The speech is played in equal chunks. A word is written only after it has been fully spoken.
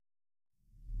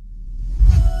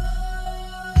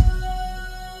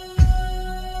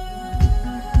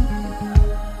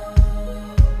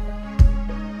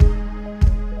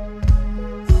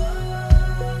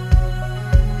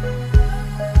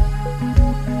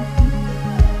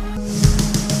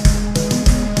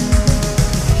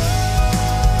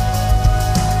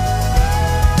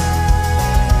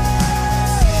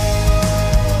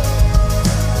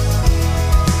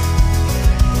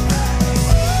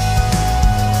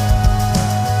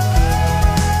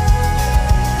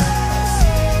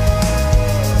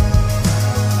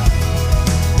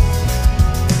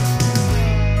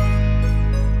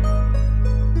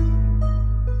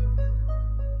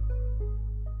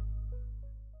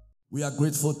We are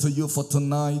grateful to you for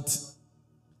tonight.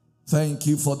 Thank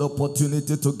you for the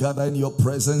opportunity to gather in your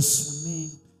presence.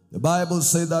 Amen. The Bible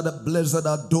says that blessed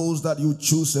are those that you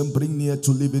choose and bring near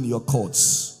to live in your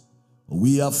courts.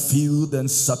 We are filled and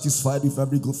satisfied with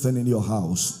every good thing in your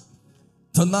house.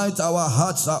 Tonight our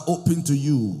hearts are open to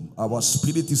you. Our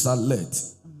spirit is alert.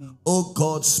 Amen. Oh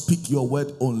God, speak your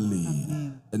word only.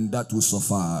 Amen. And that will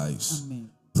suffice. Amen.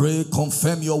 Pray,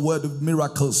 confirm your word with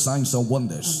miracles, signs and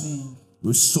wonders. Amen.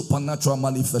 With supernatural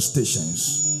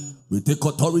manifestations. Amen. We take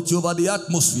authority over the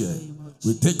atmosphere.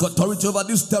 We take authority over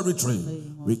this territory.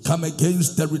 We come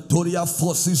against territorial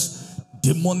forces,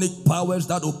 demonic powers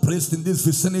that operate in this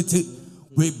vicinity.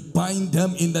 We bind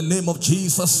them in the name of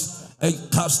Jesus and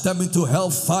cast them into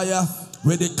hellfire.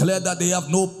 We declare that they have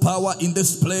no power in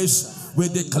this place. We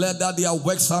declare that their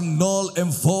works are null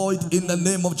and void in the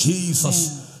name of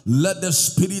Jesus. Let the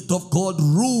Spirit of God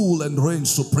rule and reign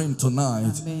supreme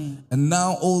tonight. Amen. And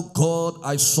now, oh God,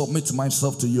 I submit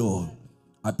myself to you.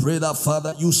 I pray that,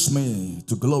 Father, use me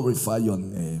to glorify your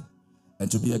name and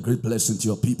to be a great blessing to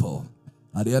your people.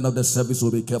 At the end of the service,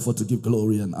 we'll be careful to give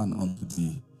glory and honor unto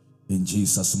thee. In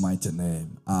Jesus' mighty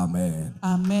name. Amen.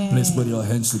 Amen. Please put your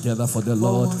hands together for the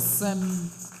Lord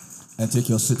and take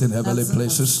your seat in heavenly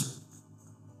places.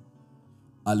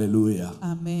 Hallelujah.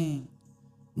 Amen.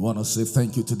 We want to say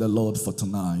thank you to the Lord for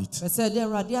tonight. The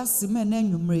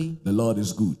Lord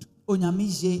is good. You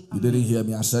didn't hear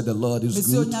me. I said the Lord is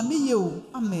good.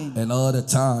 Amen. And all the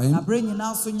time.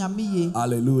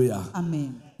 Hallelujah.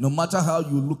 Amen. No matter how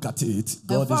you look at it,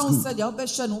 God is good.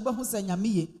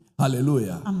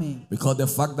 Hallelujah. Amen. Because the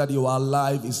fact that you are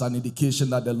alive is an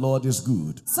indication that the Lord is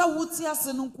good.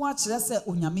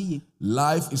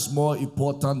 Life is more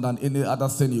important than any other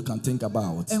thing you can think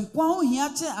about. And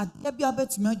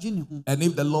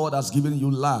if the Lord has given you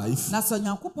life,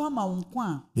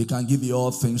 He can give you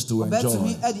all things to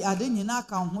enjoy.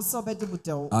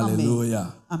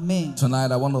 Hallelujah. Amen.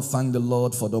 Tonight I want to thank the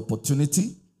Lord for the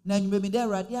opportunity to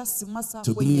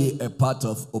be a part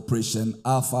of Operation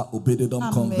Alpha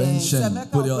Obededom Convention.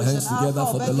 Put your hands together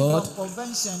for the Lord.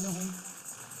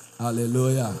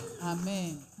 Hallelujah.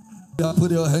 Amen. Put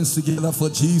your hands together for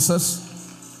Jesus.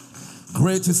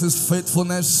 Great is His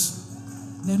faithfulness.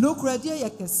 His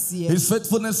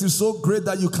faithfulness is so great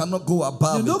that you cannot go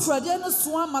above it.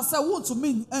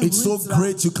 It's so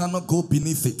great you cannot go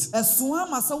beneath it.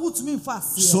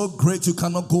 So great you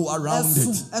cannot go around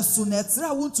it.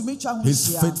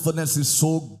 His faithfulness is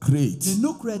so great. His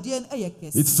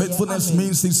faithfulness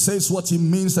means He says what He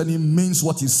means and He means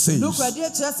what He says. He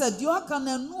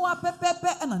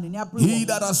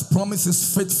that has promised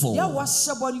is faithful.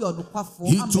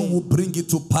 He too will bring it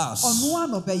to pass.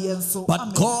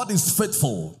 But God is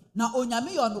faithful,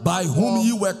 by whom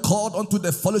you were called unto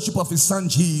the fellowship of His Son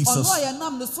Jesus.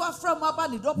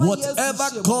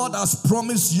 Whatever God has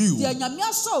promised you, I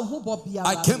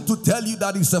came to tell you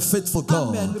that He's a faithful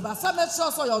God.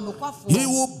 He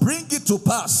will bring it to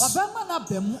pass,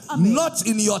 not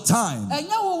in your time,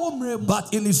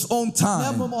 but in His own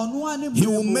time. He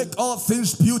will make all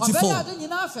things beautiful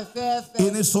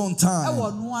in His own time.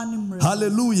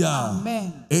 Hallelujah.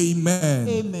 Amen.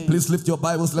 Amen. Please lift your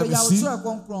Bibles. Let me see.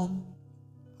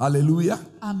 Hallelujah.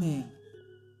 Amen.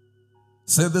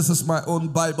 Say, this is my own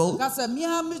Bible.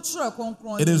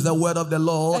 It is the word of the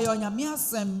Lord.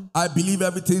 I believe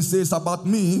everything says about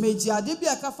me.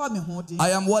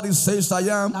 I am what it says I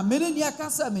am.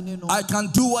 I can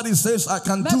do what it says I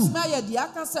can do.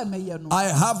 I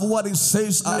have what it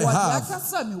says I have.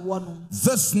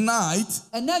 This night,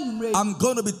 I'm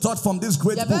going to be taught from this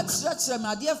great book.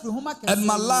 And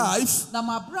my life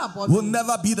will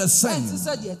never be the same.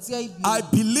 I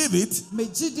believe it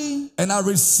and I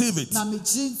receive it.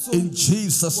 In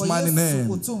Jesus' mighty name.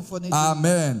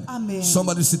 Amen. Amen.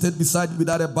 Somebody seated beside you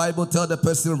without a Bible, tell the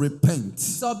person, repent.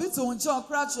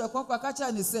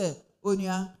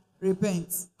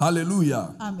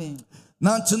 Hallelujah. Amen.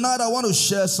 Now tonight I want to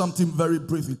share something very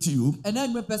brief with you.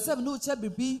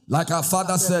 Like our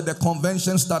father said, the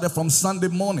convention started from Sunday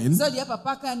morning and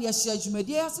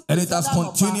it has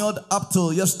continued up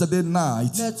till yesterday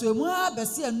night.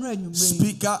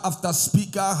 Speaker after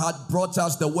speaker had brought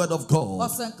us the word of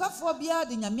God.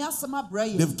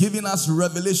 They've given us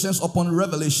revelations upon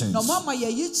revelations.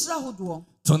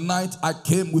 Tonight I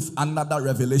came with another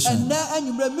revelation.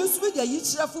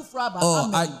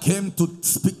 I came to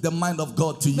speak the mind of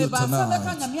God to you tonight.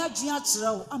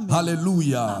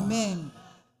 Hallelujah. Amen.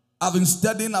 I've been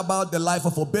studying about the life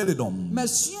of Obededom.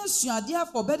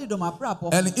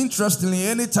 And interestingly,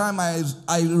 anytime I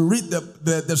read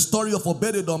the story of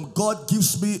Obededom, God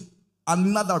gives me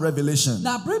another revelation. To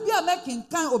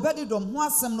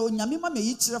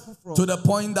the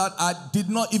point that I did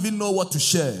not even know what to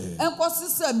share. Because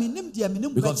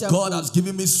God has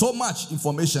given me so much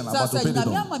information about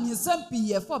Obededom.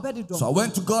 So I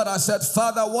went to God, I said,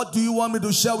 Father, what do you want me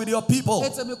to share with your people?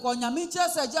 The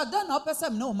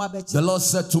Lord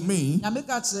said to me,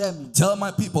 tell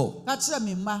my people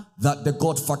that the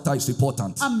God factor is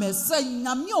important.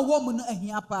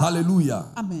 Hallelujah.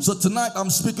 Amen. So tonight I'm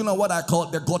speaking on what I call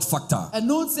the God factor.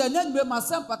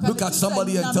 Look at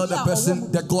somebody and tell the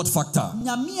person the God factor.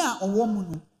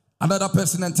 Another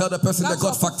person and tell the person the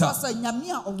God factor.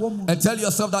 And tell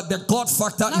yourself that the God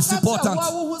factor is important.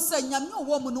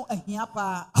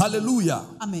 Hallelujah.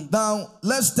 Amen. Now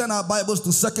let's turn our Bibles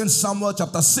to 2 Samuel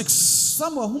chapter 6.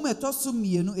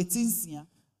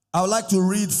 I would like to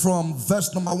read from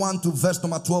verse number 1 to verse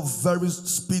number 12 very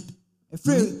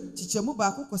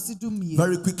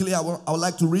quickly. I would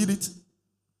like to read it.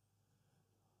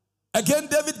 Again,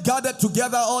 David gathered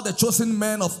together all the chosen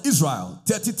men of Israel,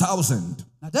 30,000.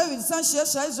 And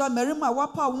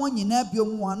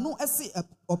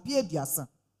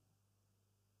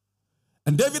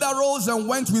David arose and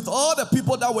went with all the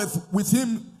people that were with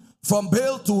him from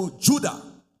Baal of Judah,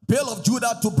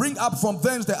 to bring up from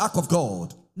thence the ark of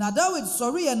God.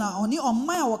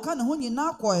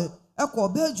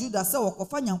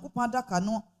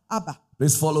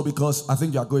 Please follow because I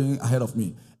think you are going ahead of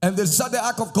me. And they set the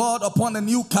ark of God upon a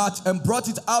new cart and brought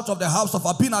it out of the house of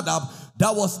Abinadab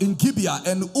that was in Gibeah.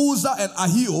 And Uzzah and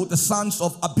Ahio, the sons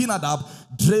of Abinadab,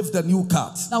 drave the new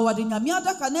cart.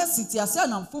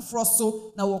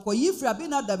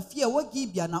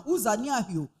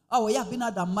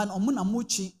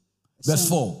 Verse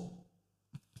 4.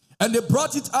 And they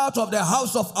brought it out of the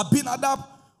house of Abinadab,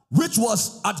 which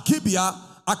was at Gibeah,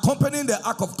 accompanying the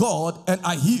ark of God, and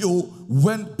Ahio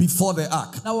went before the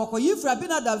ark.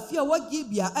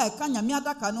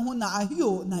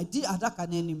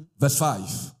 Verse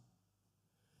 5.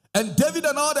 And David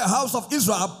and all the house of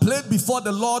Israel played before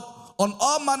the Lord on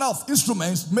all manner of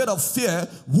instruments made of fir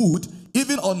wood,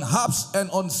 even on harps and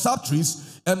on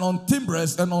psalteries, and on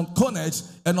timbrels and on cornets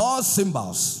and all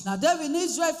cymbals.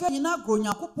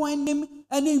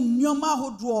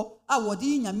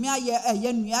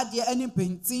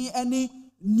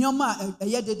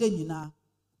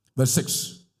 Verse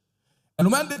 6.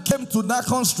 And when they came to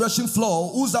Nachon's threshing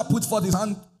floor, Uzzah put forth his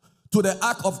hand to the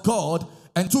ark of God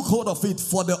and took hold of it,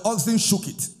 for the oxen shook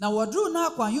it.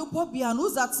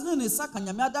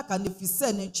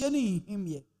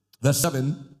 Verse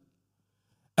 7.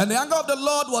 And the anger of the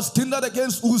Lord was kindled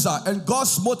against Uzzah, and God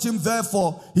smote him there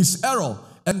for his error,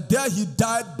 and there he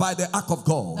died by the ark of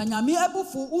God.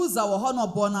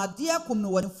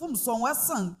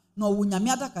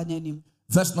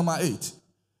 Verse number 8.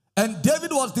 And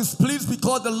David was displeased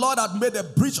because the Lord had made a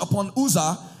breach upon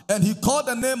Uzzah, and he called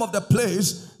the name of the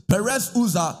place Perez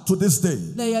Uzzah to this day.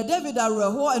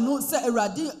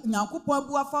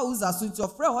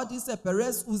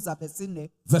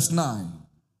 Verse 9.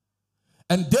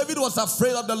 And David was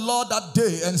afraid of the Lord that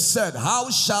day and said, how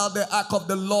shall the ark of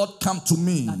the Lord come to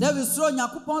me?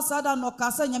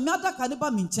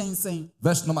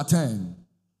 Verse number 10.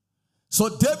 So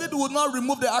David would not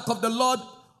remove the ark of the Lord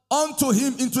unto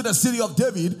him into the city of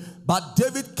David, but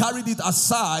David carried it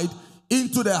aside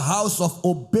into the house of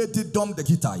Obededom the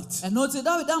Gittite.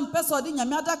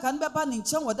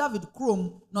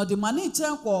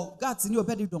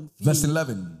 Verse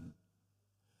 11.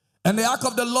 And the ark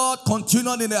of the Lord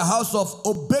continued in the house of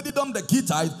Obededom the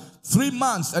Gittite 3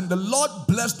 months, and the Lord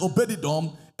blessed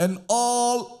Obededom and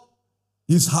all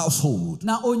his household. The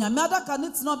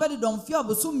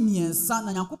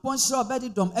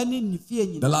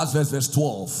last verse, verse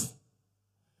 12.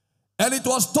 And it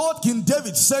was told King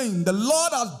David, saying, the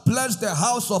Lord has blessed the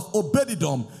house of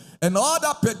Obededom and all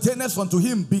that pertaineth unto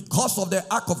him because of the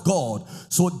ark of God.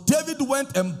 So David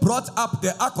went and brought up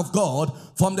the ark of God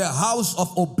from the house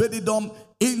of Obededom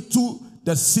into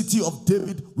the city of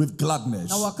David with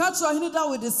gladness. May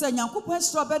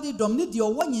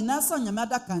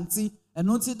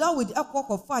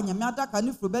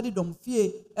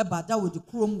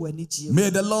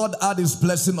the Lord add his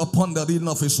blessing upon the reading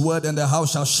of his word, and the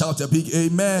house shall shout a big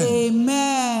amen.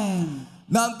 Amen.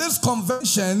 Now this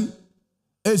convention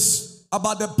is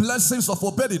about the blessings of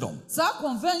Obededom.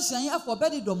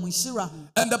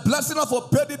 And the blessing of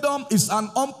Obededom is an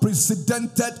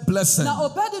unprecedented blessing. The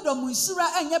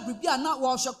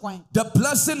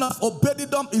blessing of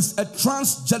Obededom is a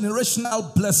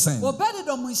transgenerational blessing. The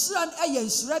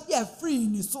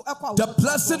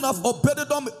blessing of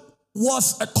Obededom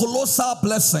was a colossal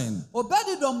blessing.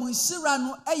 Obededom nshira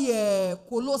no eye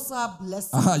colossal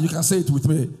blessing. You can say it with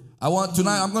me.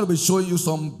 Tonight I'm going to be showing you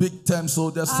some big terms, so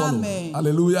just follow. Amen.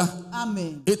 Hallelujah.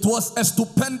 Amen. It was a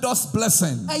stupendous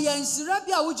blessing.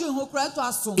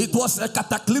 It was a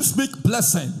cataclysmic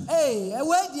blessing.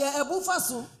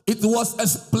 It was a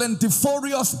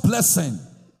splendiferous blessing.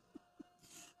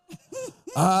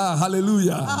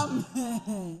 Hallelujah.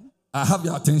 Amen. I have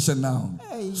your attention now,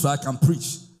 so I can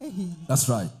preach. That's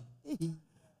right.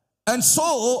 And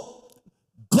so,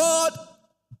 God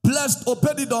blessed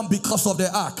Obededom because of the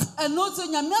ark.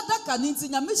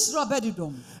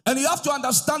 And you have to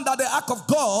understand that the ark of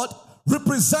God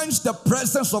represents the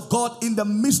presence of God in the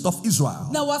midst of Israel.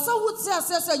 The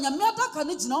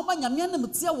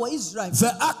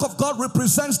ark of God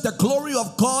represents the glory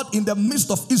of God in the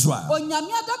midst of Israel. The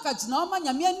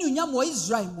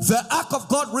ark of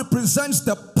God represents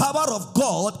the power of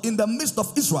God in the midst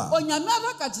of Israel.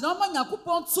 The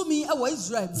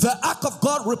ark of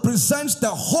God represents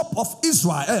the hope of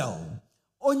Israel.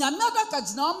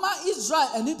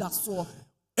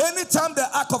 Anytime the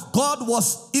ark of God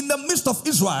was in the midst of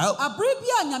Israel,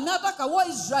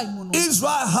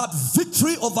 Israel had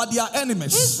victory over their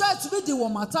enemies.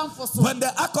 When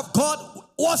the ark of God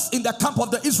was in the camp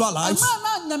of the Israelites,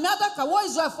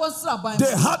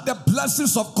 they had the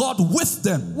blessings of God with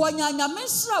them. When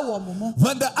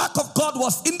the ark of God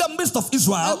was in the midst of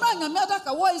Israel,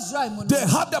 they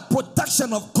had the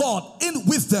protection of God in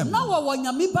with them.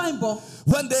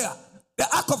 When the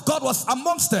ark of God was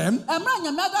amongst them,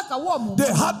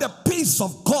 they had the peace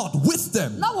of God with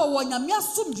them. When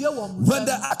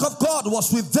the ark of God was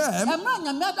with them,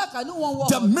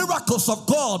 the miracles of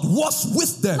God was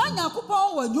with them. When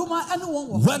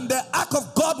the ark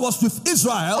of God was with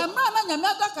Israel,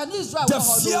 the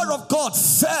fear of God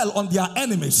fell on their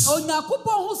enemies. So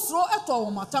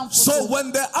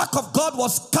when the ark of God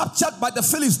was captured by the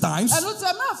Philistines,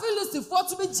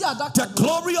 the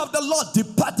glory of the Lord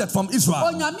departed from Israel.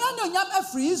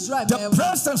 The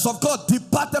presence of God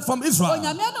departed from Israel.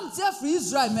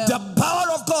 The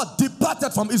power of God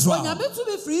departed from Israel.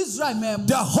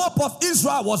 The hope of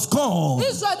Israel was gone.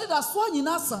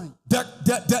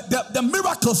 The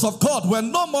miracles of God were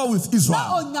no more with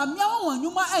Israel.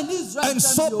 And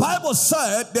so Bible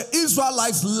said the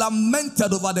Israelites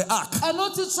lamented over the ark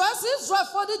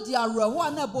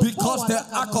because the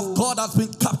ark of God has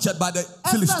been captured by the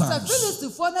Philistines.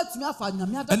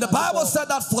 And the Bible said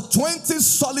that for 20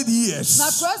 solid years,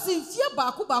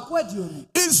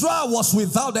 Israel was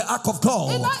without the ark of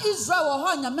God.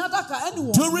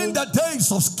 During the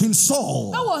days of King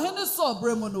Saul,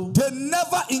 they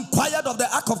never inquired of the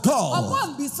ark of God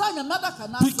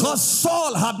because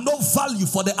Saul had no value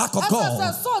for the ark of God.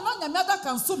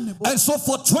 And so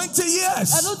for 20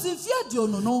 years,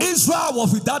 Israel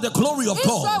was without the glory of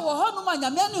God.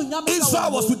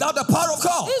 Israel was without the power of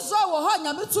God.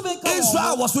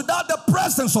 Israel was without the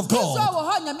presence of God.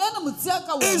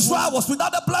 Israel was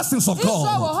without the blessings of God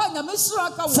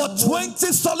for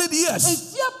 20 solid years.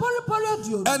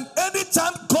 And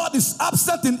anytime God is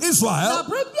absent in Israel,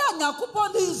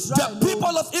 the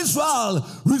people of Israel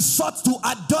resort to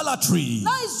idolatry.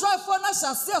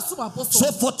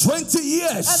 So for 20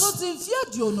 years,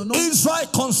 Israel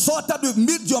consulted with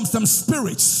mediums and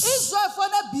spirits.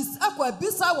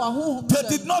 They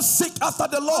did not seek after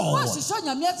the Lord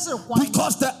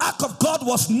because the ark of God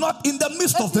was not in the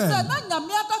midst of them.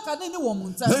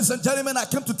 Ladies and gentlemen, I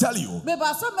came to tell you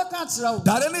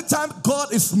that anytime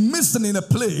God is missing in a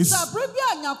place,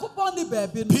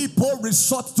 people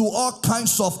resort to all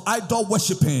kinds of idol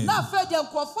worshiping.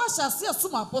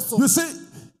 You see,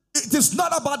 it is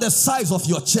not about the size of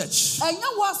your church.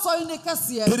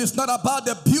 It is not about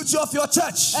the beauty of your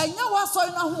church.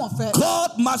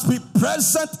 God must be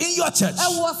present in your church.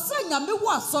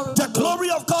 The glory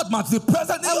of God must be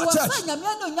present in your church.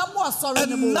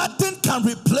 And nothing can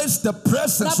replace the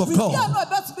presence of God.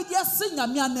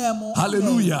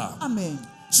 Hallelujah. Amen.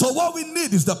 So what we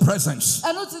need is the presence.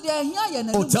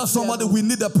 Oh, tell somebody we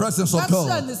need the presence of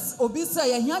God.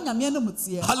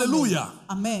 Hallelujah.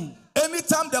 Amen.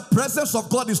 Anytime the presence of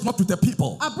God is not with the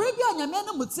people,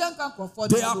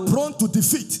 they are prone to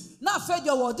defeat.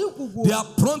 They are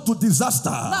prone to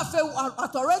disaster.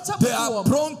 They are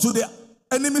prone to the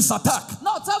enemies attack.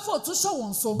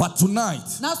 But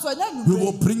tonight, we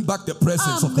will bring back the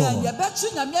presence of God.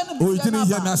 Oh, you didn't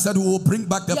hear me? I said we will bring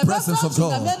back the presence of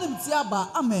God.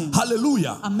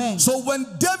 Hallelujah. Amen. So when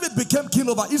David became king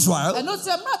over Israel, the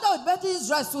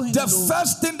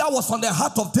first thing that was on the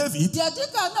heart of David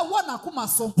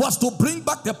was to bring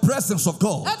back the presence of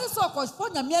God,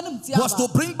 was to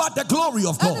bring back the glory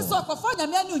of God,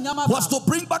 was to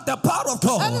bring back the power of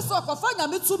God,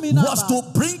 was to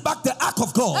bring back the ark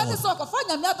of God.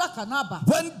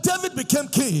 When David became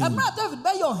king,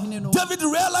 David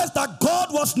realized that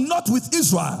God was not with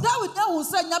Israel.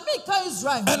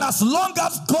 And as long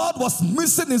as God was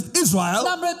missing in Israel,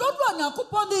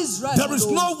 there is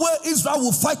no way Israel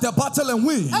will fight a battle and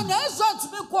win.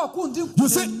 You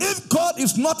see, if God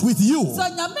is not with you,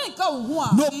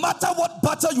 no matter what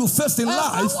battle you face in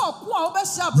life,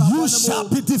 you shall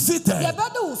be defeated.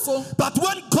 But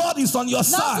when God is on your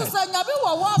side,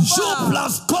 you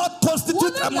plus God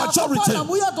constitute a majority.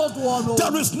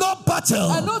 There is no battle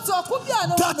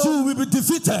that you will be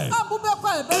defeated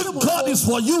if God is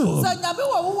for you,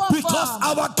 because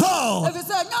our God is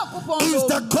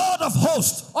the God of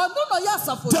hosts,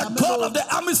 the God of the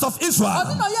armies of Israel.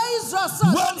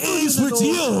 When He is with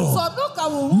you,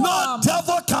 no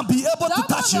devil can be able to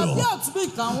touch you,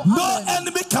 no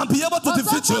enemy can be able to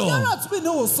defeat you.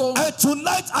 And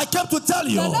tonight I came to tell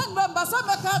you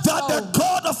that the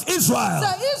God of Israel,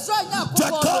 the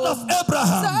God of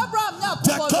Abraham,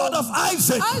 the God of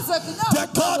Isaac, the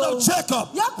God of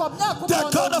Jacob, the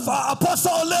God of our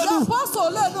Apostle Olenu,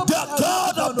 the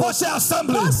God of Boshe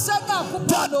Assembly,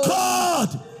 that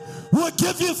God will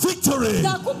give you victory.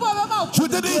 You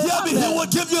didn't hear me? He will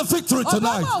give you victory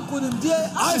tonight.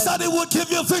 I said He will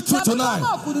give you victory tonight.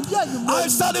 I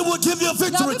said He will give you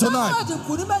victory tonight.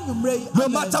 No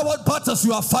matter what battles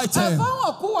you are fighting,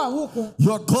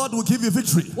 your God will give you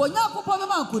victory.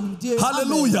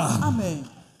 Hallelujah. Amen.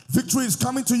 Victory is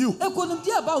coming to you.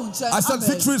 I said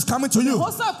victory is coming to you.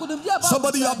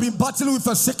 Somebody, you have been battling with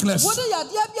a sickness.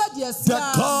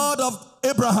 The God of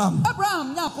Abraham,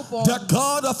 the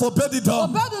God of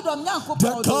Obededom,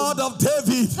 the God of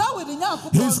David,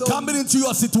 He's coming into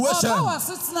your situation.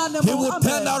 He will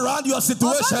turn around your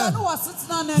situation.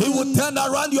 He will turn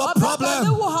around your problem.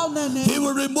 He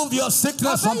will remove your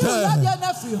sickness from there.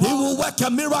 He will work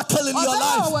a miracle in your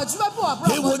life.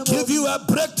 He will give you a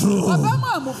breakthrough.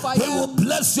 He will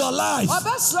bless your life.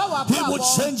 He will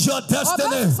change your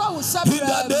destiny. In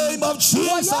the name of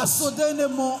Jesus.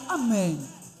 Amen.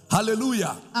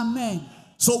 Hallelujah. Amen.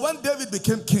 So when David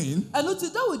became king,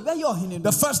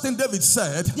 the first thing David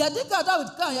said,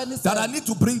 that I need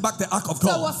to bring back the ark of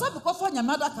God.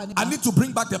 I need to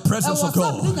bring back the presence of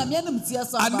God.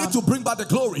 I need to bring back the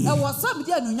glory.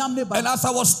 And as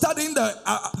I was studying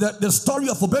the story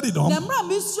of Obededom,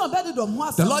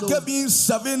 the Lord gave me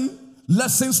 7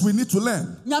 lessons we need to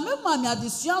learn. Number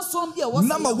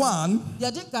 1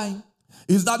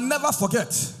 is that never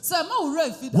forget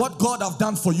what God has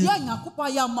done for you.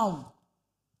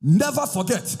 Never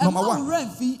forget, number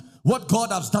 1, what God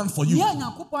has done for you.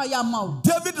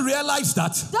 David realized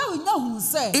that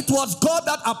it was God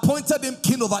that appointed him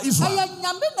king over Israel.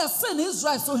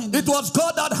 It was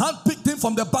God that handpicked him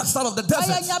from the backside of the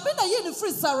desert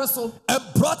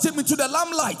and brought him into the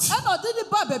limelight.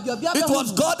 It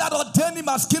was God that ordained him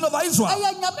as king over Israel.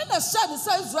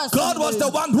 God was the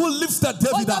one who lifted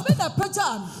David up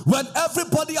when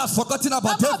everybody has forgotten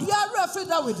about David.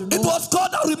 It was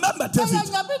God that remembered David.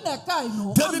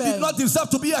 David did not deserve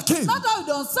to be a king,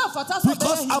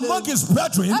 because among his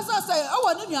brethren,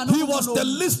 he was the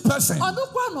least person.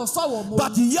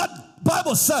 But yet,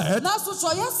 Bible said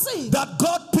that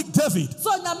God picked David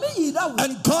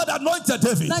and God anointed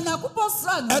David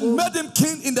and made him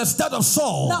king in the stead of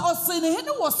Saul.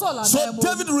 So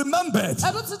David remembered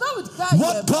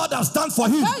what God has done for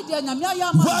him,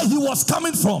 where he was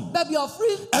coming from.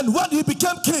 And when he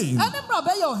became king,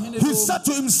 he said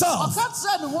to himself,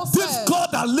 this God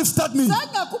that lifted me,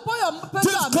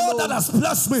 this God that has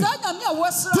blessed me,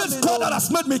 this God that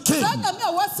has made me king,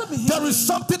 there is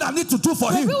something I need to do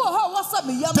for him.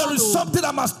 There is something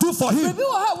I must do for him.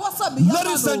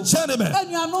 Ladies and gentlemen,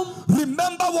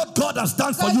 remember what God has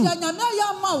done for you.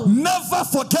 Never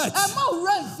forget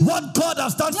what God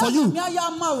has done for you.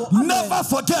 Never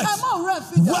forget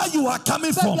where you are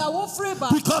coming from,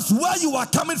 because where you are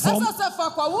coming from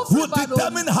will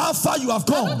determine how far you have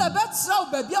gone.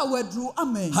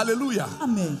 Hallelujah.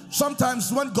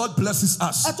 Sometimes when God blesses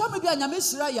us,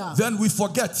 then we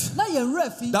forget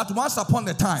that once upon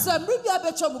a time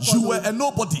you were a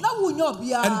nobody,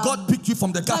 and God picked you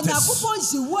from the gutters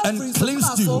and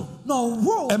cleansed you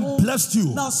and blessed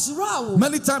you.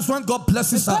 Many times when God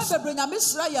blesses us,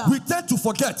 we tend to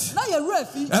forget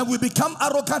and we become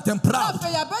arrogant and proud.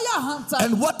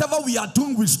 And whatever we are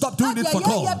doing, we stop doing it for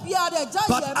God.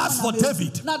 But as for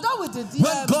David, when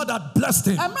God had blessed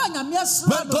him,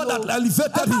 when God had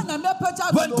elevated him,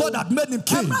 when God had made him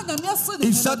king,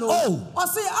 he said, oh,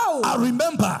 I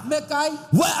remember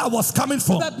where I was coming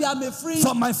from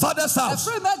my father's house,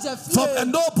 from a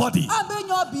nobody.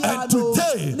 And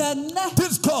today,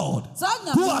 this God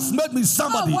who has made me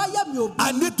somebody,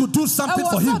 I need to do something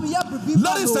for him.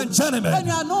 Ladies and gentlemen,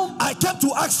 I came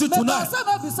to ask you tonight,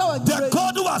 the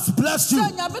God who has blessed you,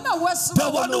 the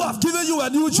one who has given you a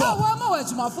new job, the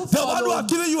one who has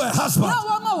given you a husband,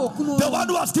 the one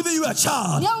who has given you a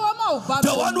child,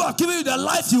 the one who has given you the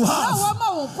life you have,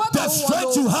 the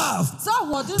strength you have,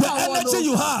 the energy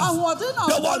you have,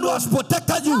 the one who has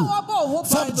protected you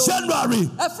from January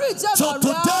to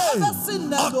today,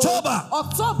 October.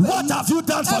 What have you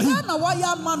done for him?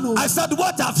 I said,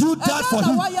 what have you done for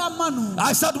him?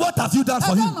 I said, what have you done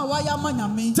for him?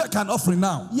 Take an offering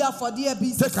now.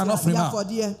 Take an offering now.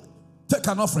 Take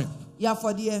an offering.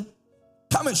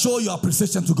 Come and show your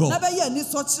appreciation to God.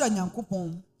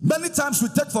 Many times we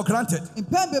take for granted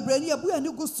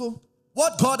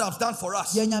what God has done for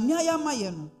us,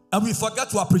 and we forget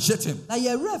to appreciate him.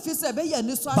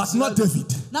 But not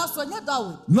David.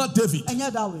 Not David.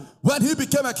 When he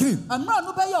became a king,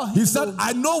 he said,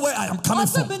 I know where I am coming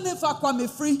from.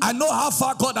 I know how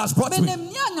far God has brought me.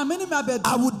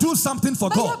 I will do something for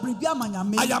God.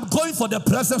 I am going for the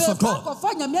presence of God.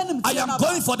 I am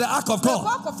going for the ark of God.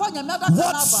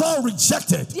 What Saul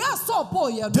rejected,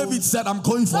 David said, I'm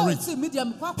going for it. He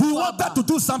wanted to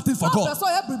do something for God.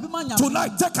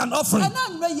 Tonight, take an offering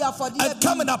and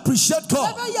come and appreciate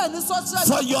God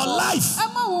for your life,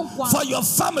 for your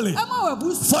family,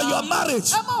 for your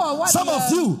marriage. Some of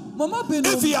you,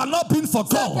 if you are not been for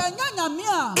God,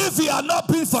 if you are not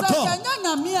been for God,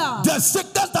 the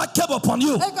sickness that came upon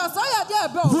you would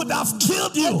have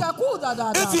killed you.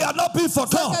 If you are not been for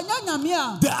God,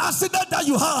 the accident that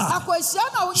you had,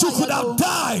 you could have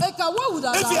died.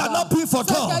 If you are not been for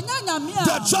God,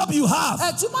 the job you have,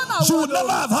 you would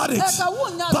never have had it.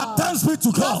 But thanks be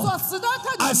to God.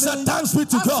 I said thanks be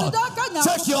to God.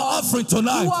 Take your offering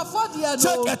tonight.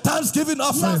 Take a thanksgiving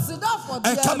offering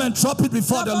and come and drop it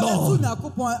before the Lord.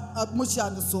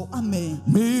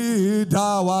 Mi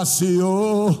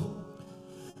dawasio,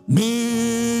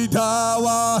 mi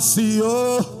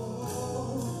dawasio,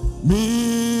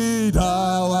 mi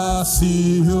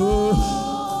dawasio,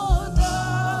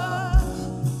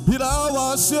 mi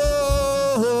dawasio,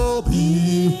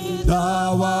 mi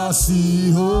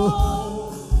dawasio.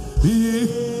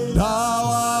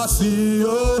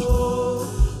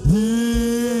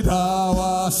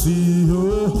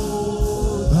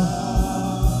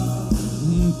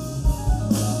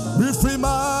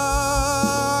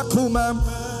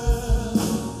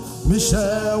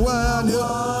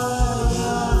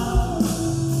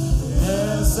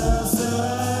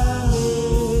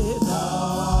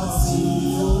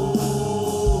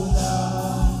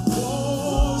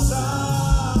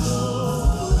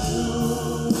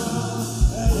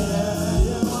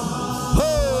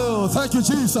 Thank you,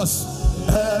 Jesus.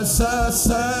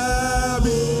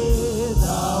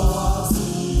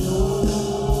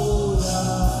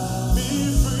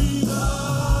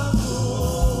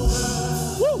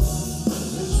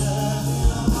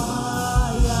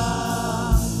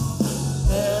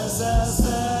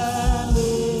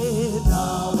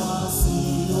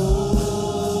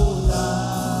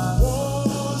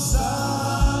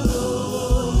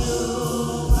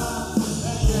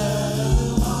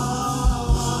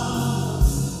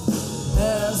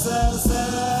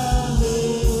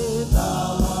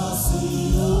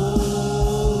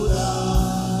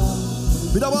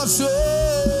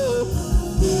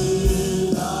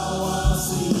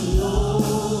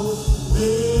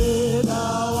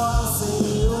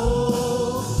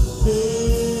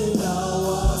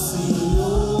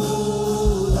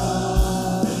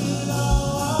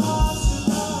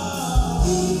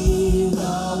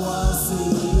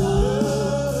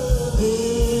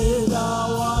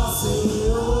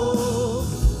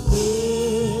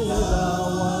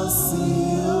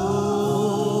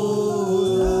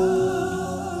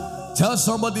 Tell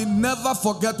somebody, never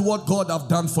forget what God have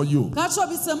done for you. Tell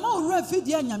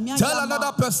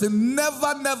another person,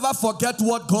 never forget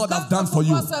what God have done for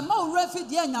you.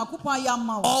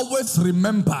 Always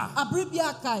remember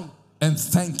and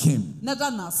thank him.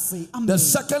 The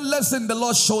second lesson the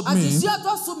Lord showed me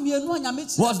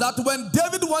was that when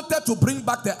David wanted to bring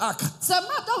back the ark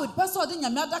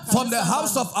from the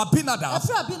house of Abinadab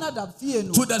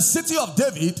to the city of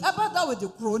David,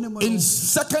 in 2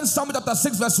 Samuel chapter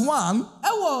 6 verse 1,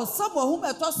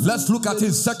 let's look at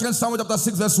it. 2 Samuel chapter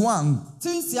 6 verse 1.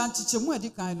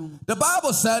 The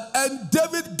Bible said, and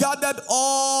David gathered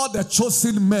all the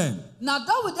chosen men.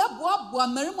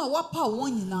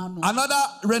 Another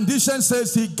rendition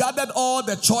says he gathered all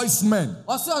the choice men.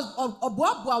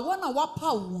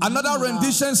 Another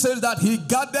rendition says that he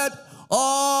gathered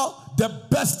all the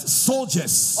best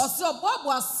soldiers.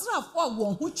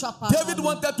 David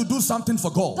wanted to do something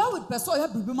for God,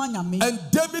 and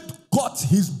David got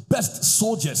his best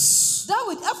soldiers,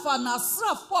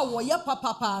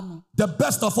 the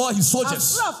best of all his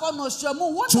soldiers,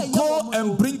 to go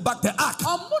and bring back the ark.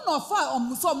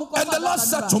 And the Lord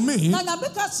said to me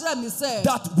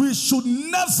that we should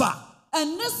never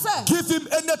give him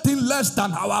anything less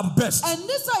than our best. If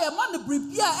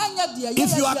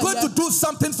you are going to do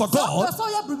something for God,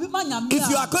 if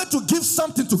you are going to give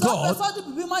something to God,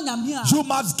 you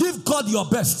must give God your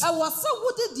best.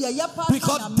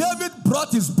 Because David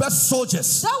brought his best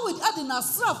soldiers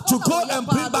to go and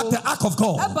bring back the ark of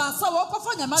God.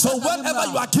 So whenever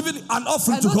you are giving an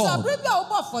offering to God,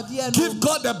 give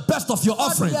God the best of your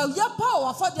offering.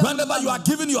 Whenever you are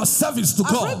giving your service to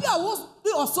God,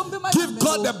 give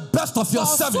God the best of your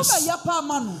service.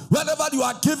 Whenever you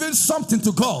are giving something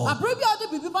to God,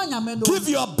 give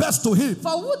your best to him.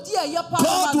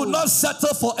 God will not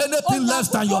settle for anything less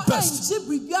than your best.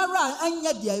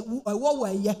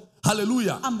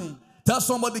 Hallelujah. Amen. Tell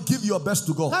somebody, give your best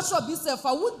to God.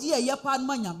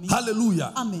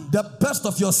 Hallelujah. Amen. The best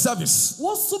of your service,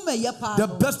 the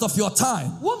best of your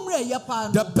time,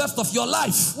 the best of your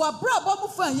life,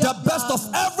 the best of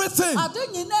everything.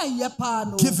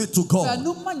 Give it to God.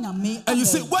 And you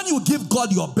see, when you give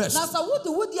God your best, God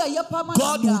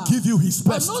will give you his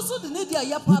best. You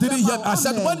didn't hear me. I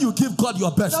said, when you give God your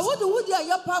best, God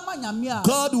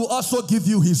will also give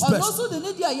you his best.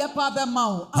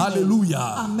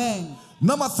 Hallelujah. Amen.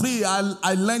 Number 3,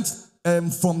 I learned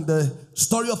from the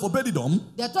story of Obededom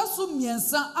that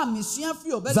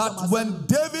when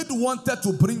David wanted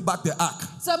to bring back the ark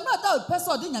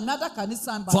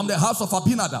from the house of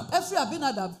Abinadab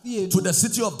to the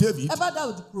city of David,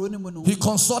 he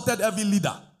consulted every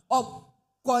leader.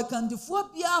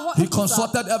 He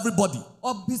consulted everybody.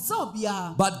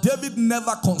 But David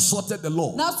never consulted the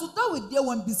Lord.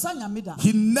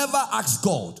 He never asked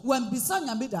God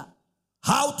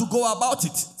how to go about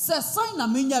it.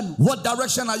 What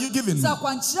direction are you giving me?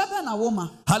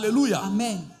 Hallelujah.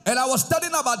 Amen. And I was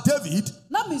studying about David,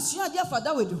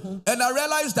 and I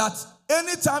realized that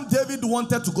anytime David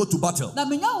wanted to go to battle,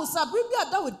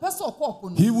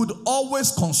 he would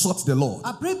always consult the Lord.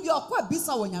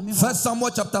 1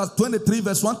 Samuel chapter 23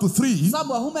 verse 1 to 3. 1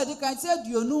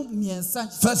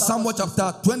 Samuel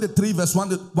chapter 23 verse 1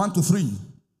 to 3.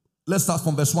 Let's start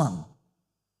from verse 1.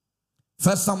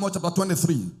 1 Samuel chapter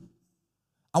 23.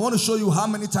 I want to show you how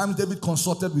many times David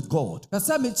consulted with God. Then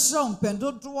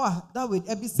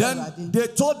they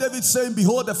told David, saying,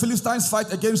 behold, the Philistines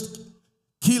fight against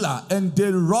Keilah, and they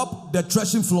rob the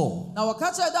threshing floor.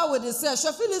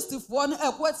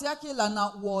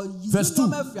 Verse 2.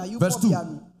 Verse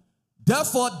 2.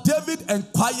 Therefore, David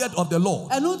inquired of the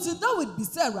Lord.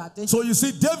 So you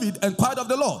see, David inquired of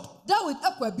the Lord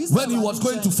when he was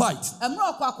going to fight.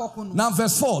 Now,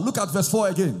 verse 4. Look at verse 4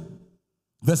 again.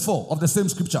 Verse 4 of the same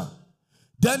scripture.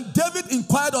 Then David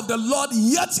inquired of the Lord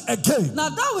yet again.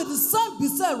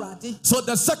 So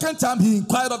the second time he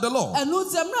inquired of the Lord.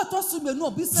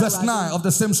 Verse 9 of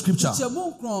the same scripture.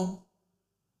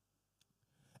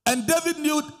 And David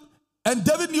knew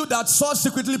that Saul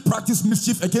secretly practiced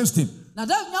mischief against him. And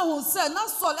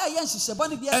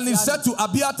he said to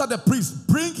Abiathar the priest,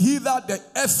 bring hither the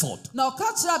ephod.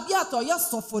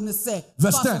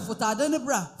 Verse 10.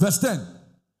 Verse 10.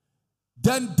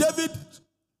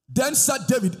 Then said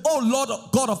David, O Lord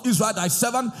God of Israel, thy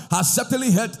servant has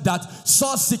certainly heard that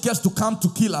Saul seeketh to come to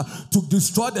Keilah to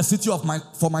destroy the city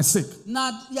for my sake.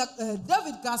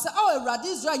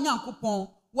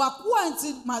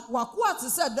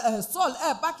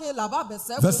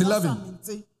 Verse 11.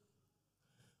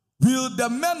 Will the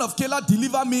men of Keilah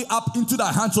deliver me up into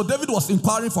thy hand? So David was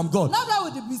inquiring from God.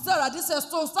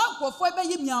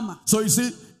 So you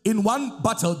see, in one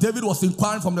battle, David was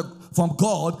inquiring from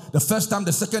God the first time,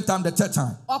 the second time, the third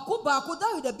time.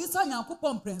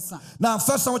 Now,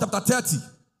 1 Samuel chapter 30,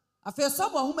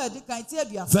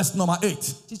 verse number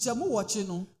 8.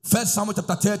 1 Samuel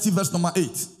chapter 30, verse number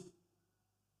 8.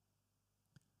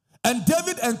 And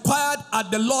David inquired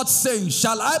at the Lord, saying,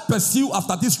 shall I pursue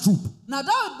after this troop?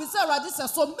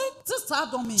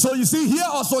 So you see, here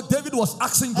also David was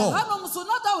asking God. 2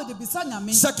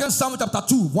 Samuel chapter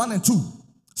 2, 1 and 2.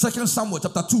 2 Samuel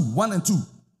chapter 2, 1 and 2.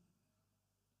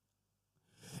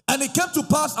 And it came to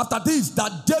pass after this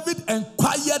that David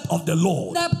inquired of the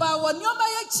Lord. 2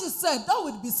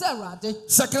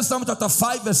 Samuel chapter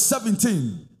 5 verse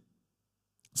 17.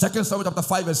 2 Samuel chapter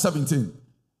 5 verse 17.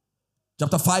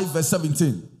 Chapter 5 verse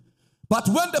 17. But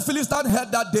when the Philistines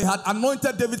heard that they had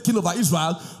anointed David king over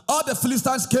Israel, all the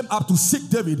Philistines came up to seek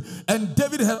David, and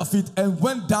David heard of it and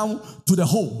went down to the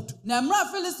hold.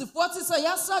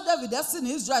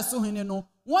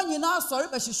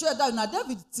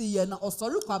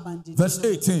 Verse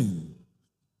 18.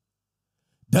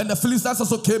 Then the Philistines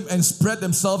also came and spread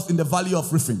themselves in the valley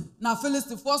of Reverend.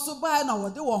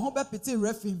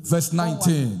 Verse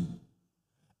 19.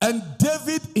 And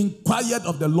David inquired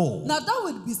of the Lord.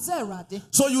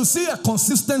 So you see a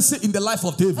consistency in the life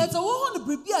of David. That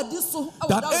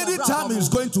any time he's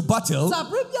going to battle,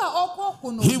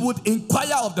 he would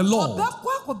inquire of the Lord.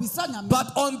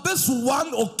 But on this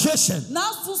one occasion,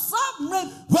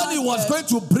 when he was going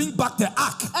to bring back the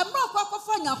ark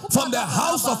from the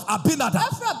house of Abinadab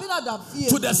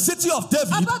to the city of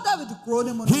David,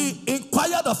 he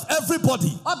inquired of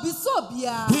everybody.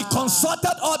 He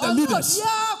consulted all the leaders.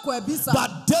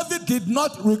 But David did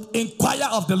not inquire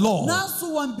of the Lord.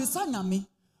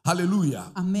 Hallelujah.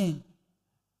 Amen.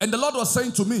 And the Lord was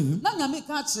saying to me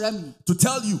to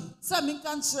tell you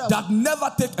that never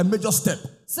take a major step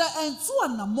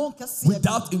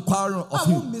without inquiring of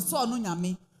him.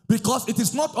 Because it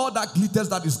is not all that glitters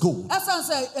that is gold. There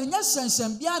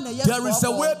is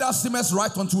a way that seems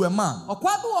right unto a man, but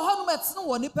at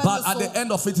the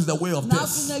end of it is the way of death.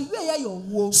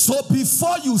 So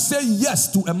before you say yes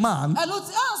to a man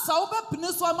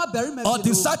or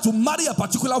decide to marry a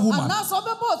particular woman,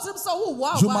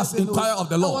 you must inquire of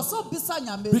the Lord.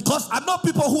 Because I know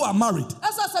people who are married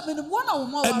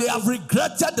and they have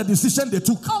regretted the decision they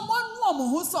took.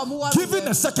 Given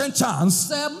a second chance,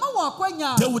 they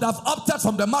would have opted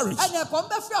from the marriage. I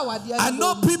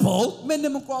know people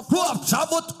who have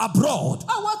traveled abroad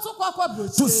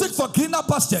to seek for greener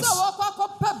pastures,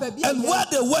 and where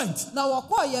they went,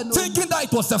 thinking that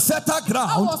it was a fertile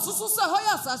ground,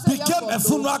 became a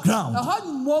funeral ground.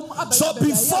 So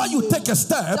before you take a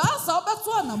step,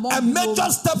 a major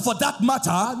step for that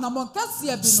matter,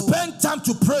 spend time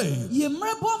to pray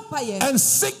and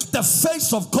seek the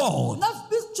face of God.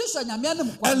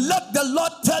 And let the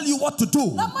Lord tell you what to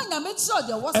do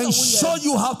and show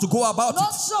you how to go about it.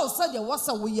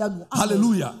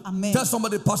 Hallelujah. Amen. Tell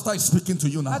somebody, pastor is speaking to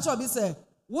you now.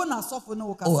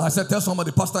 Oh, I said, tell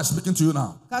somebody, pastor is speaking to you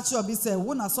now.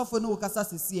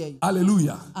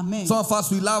 Hallelujah. Amen. Some of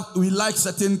us, we like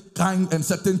certain kind and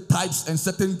certain types and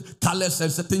certain colors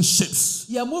and certain shapes.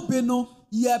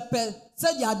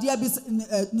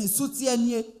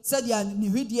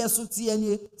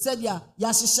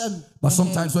 But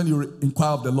sometimes when you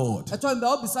inquire of the Lord,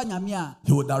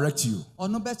 He will direct you.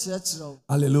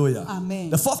 Hallelujah. Amen.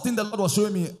 The fourth thing the Lord was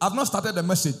showing me, I've not started the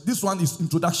message. This one is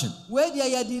introduction. I'm going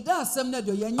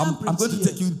to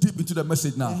take you deep into the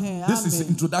message now. This is the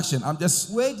introduction. I'm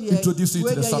just introducing you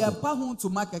to the subject.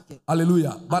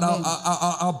 Hallelujah. But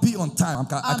I'll be on time.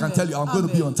 I can tell you I'm going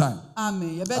to be on time. I'm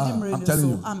telling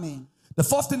you. Amen. The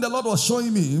first thing the Lord was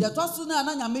showing me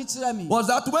was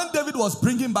that when David was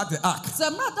bringing back the ark,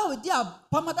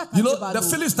 you know, the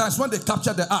Philistines, when they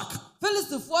captured the ark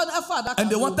and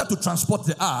they wanted to transport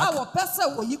the ark,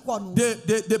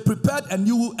 they prepared a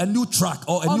new truck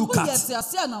or a new cart,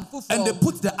 and they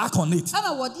put the ark on it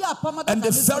and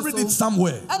they buried it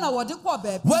somewhere.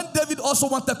 When David also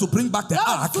wanted to bring back the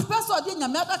ark,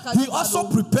 he also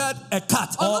prepared a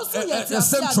cart or a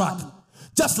same truck,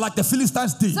 just like the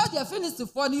Philistines did. He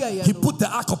put the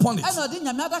ark upon it. And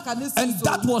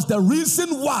that was the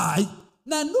reason why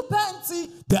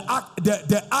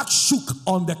the ark shook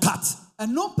on the cart.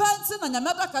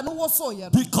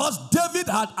 Because David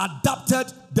had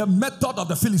adopted the method of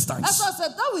the Philistines.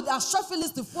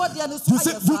 You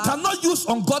see, you cannot use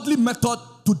ungodly method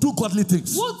to do godly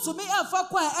things. You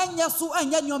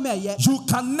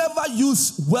can never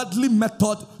use worldly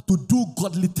method to do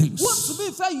godly things.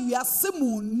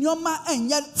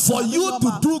 For you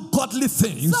to do godly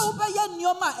things,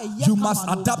 you must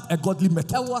adopt a godly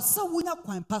method.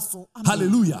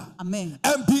 Hallelujah. Amen.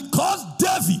 And because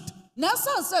David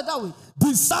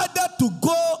decided to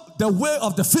go the way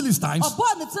of the Philistines,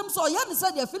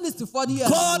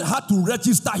 God had to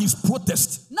register his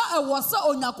protest. Because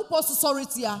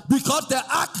the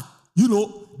ark You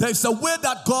know, there is a way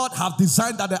that God have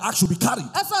designed that the ark should be carried.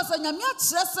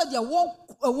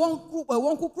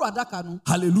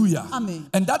 Hallelujah. Amen.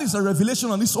 And that is a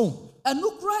revelation on its own.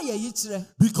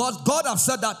 Because God has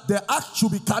said that the ark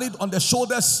should be carried on the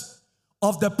shoulders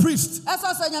of the priest.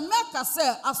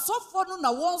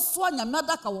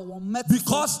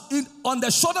 Because on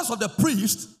the shoulders of the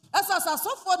priest,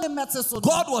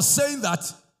 God was saying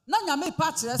that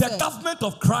the government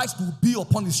of Christ will be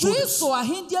upon his shoulders.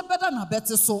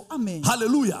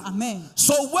 Hallelujah. Amen.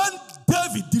 So when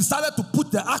David decided to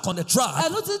put the ark on the track, the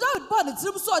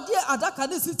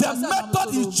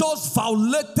method he chose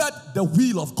violated the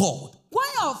will of God.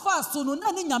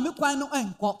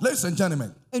 Ladies and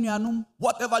gentlemen,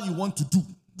 whatever you want to do,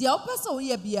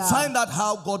 find out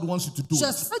how God wants you to do it.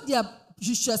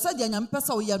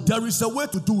 There is a way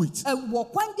to do it.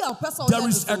 There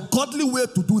is a godly way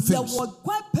to do things.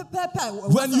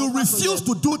 When you refuse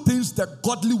to do things the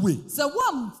godly way,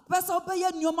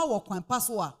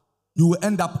 you will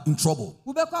end up in trouble.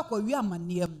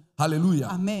 Hallelujah.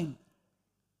 Amen.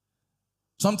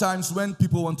 Sometimes when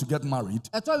people want to get married,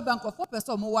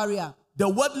 the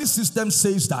worldly system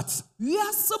says that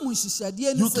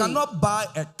you cannot buy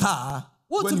a car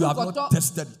when you have not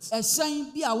tested it. I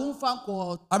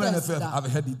mean,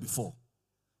 I've heard it before.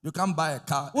 You can't buy a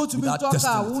car without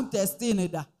testing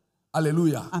it.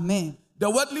 Hallelujah. Amen. The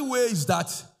worldly way is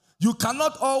that you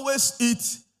cannot always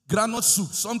eat granite soup.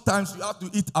 Sometimes you have to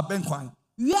eat abenkwang.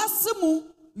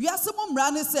 Oh,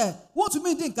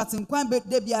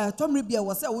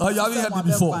 you haven't heard it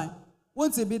before.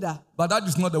 But that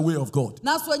is not the way of God.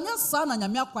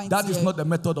 That is not the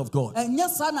method of God.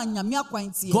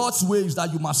 God's way is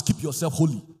that you must keep yourself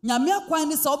holy.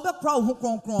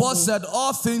 Paul said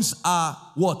all things are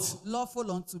what?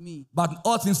 Lawful unto me. But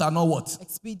all things are not what?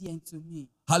 Expedient to me.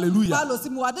 Hallelujah. So the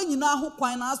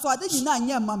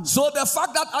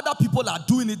fact that other people are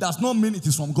doing it does not mean it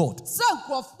is from God.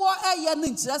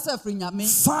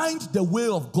 Find the way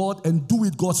of God and do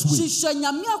it God's way.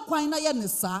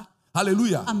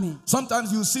 Hallelujah. Amen.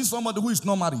 Sometimes you see somebody who is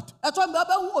not married,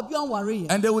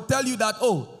 and they will tell you that,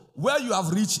 oh, where you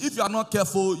have reached, if you are not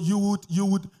careful, you would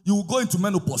go into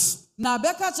menopause. So even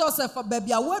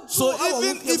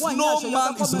if no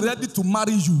man is ready to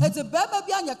marry you,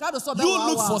 you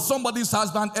look for somebody's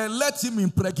husband and let him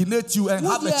impregnate you and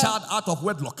have a child out of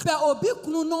wedlock.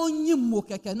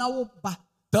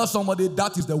 Tell somebody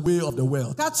that is the way of the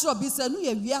world.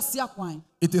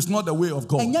 It is not the way of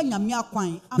God.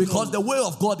 Because the way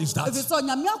of God is that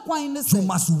you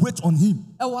must wait on him.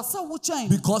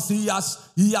 Because he has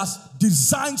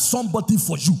designed somebody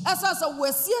for you.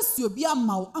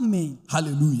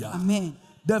 Hallelujah. Amen.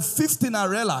 The fifth thing I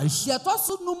realized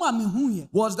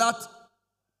was that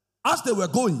as they were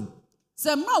going,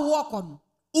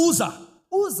 Uzzah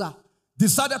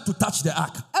decided to touch the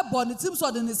ark.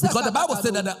 Because the Bible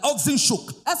said that the oxen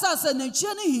shook.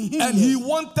 And he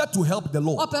wanted to help the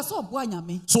Lord.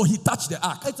 So he touched the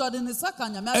ark. And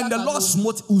the Lord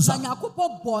smote Uzzah.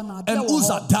 And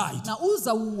Uzzah died.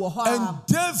 And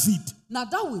David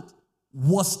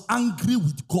was angry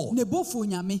with God.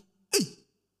 Hey.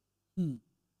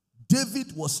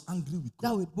 David was angry with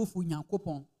God.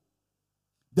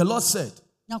 The Lord said,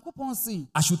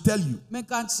 I should tell you,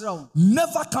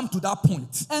 never come to that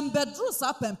point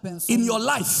in your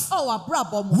life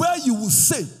where you will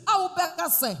say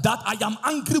that I am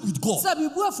angry with God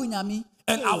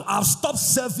and I'll stop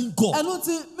serving God, or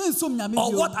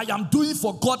what I am doing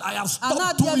for God, I have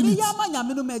stopped doing it.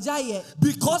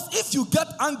 Because if you get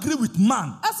angry with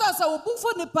man,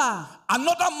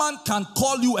 another man can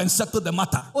call you and settle the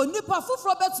matter. But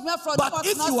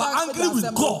if you are angry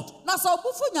with God,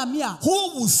 who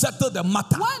will settle the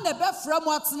matter?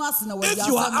 If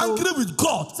you are angry with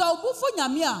God,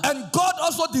 and God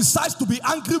also decides to be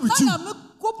angry with you,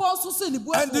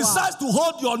 and decides to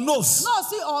hold your nose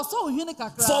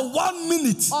for 1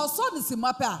 minute,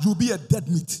 you'll be a dead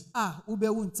meat.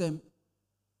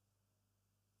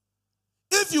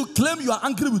 If you claim you are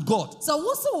angry with God,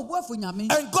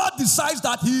 and God decides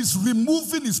that He is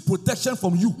removing His protection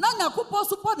from you,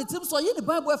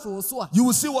 you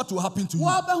will see what will happen to you.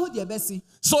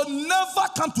 So never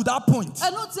come to that point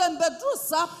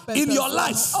in your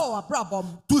life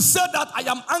to say that I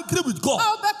am angry with God,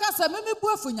 or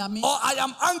I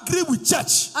am angry with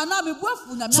church.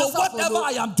 So whatever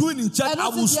I am doing in church, I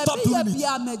will stop doing it.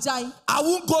 I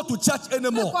won't go to church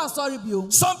anymore.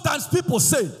 Sometimes people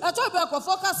say,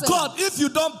 God, if you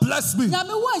don't bless me,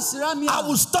 I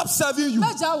will stop serving you.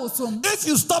 If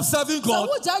you stop serving God,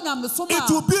 it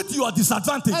will be to your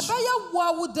disadvantage.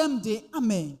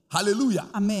 Amen. Hallelujah.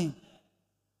 Amen.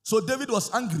 So David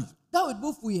was angry.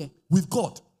 with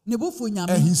God.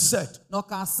 And he said,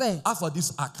 as for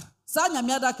this ark,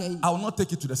 I will not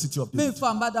take it to the city of David.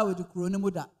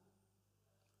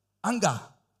 Anger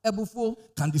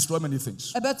can destroy many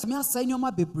things. Anger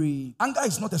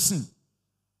is not a sin.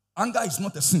 Anger is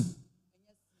not a sin.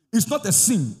 It's not a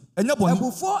sin.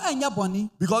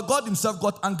 Because God himself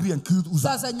got angry and killed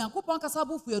Uzzah.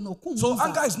 So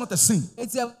anger is not a sin.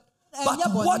 But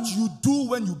what you do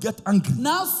when you get angry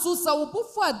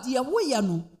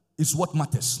is what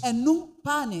matters.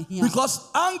 Because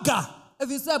anger,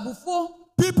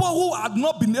 people who had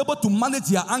not been able to manage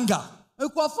their anger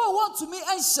have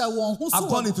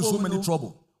gone into so many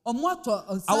trouble. I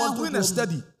was doing a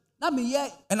study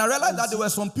and I realized that there were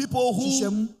some people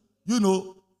who,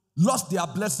 lost their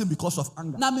blessing because of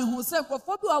anger. Let's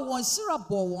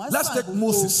take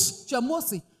Moses.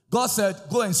 God said,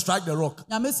 go and strike the rock.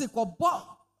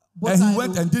 And he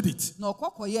went and did it.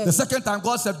 The second time,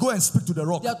 God said, go and speak to the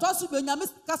rock. But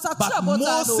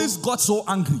Moses got so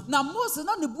angry.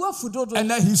 And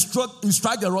then he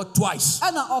struck the rock twice.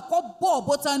 And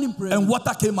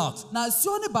water came out.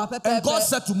 And God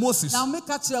said to Moses,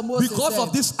 because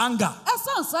of this anger,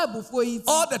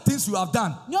 all the things you have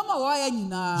done, you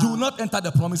will not enter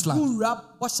the promised land.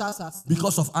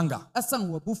 Because of anger.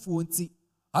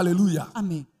 Hallelujah.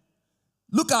 Amen.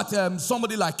 Look at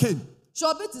somebody like Cain.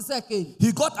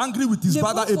 He got angry with his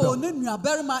brother Abel. And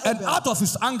out of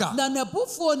his anger,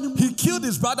 he killed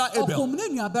his brother Abel.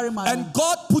 And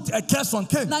God put a curse on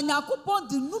Cain.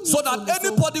 So that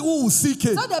anybody who will see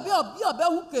Cain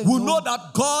will know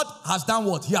that God has done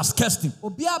what? He has cursed him.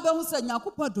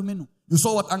 You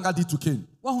saw what anger did to Cain.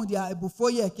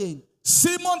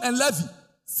 Simon and Levi,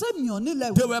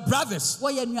 they were brothers.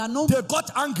 They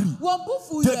got angry.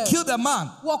 They killed a man.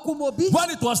 When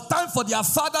it was time for their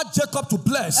father Jacob to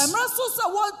bless,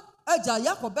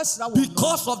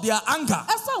 because of their anger,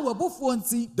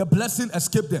 the blessing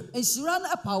escaped them.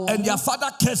 And their father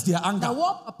cursed their anger.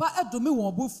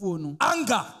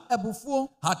 Anger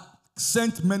had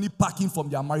sent many packing from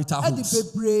their marital homes.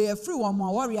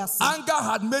 Anger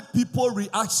had made people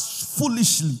react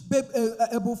foolishly.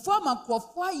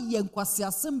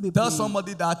 Tell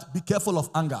somebody that, be careful of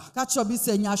anger.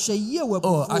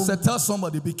 Oh, I said, tell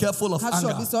somebody, be careful of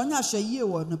anger.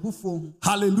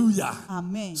 Hallelujah.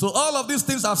 Amen. So all of these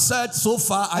things I've said so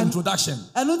far are introduction.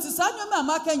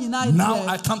 Now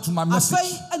I come to my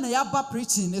message.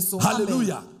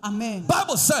 Hallelujah. Amen.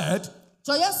 Bible said,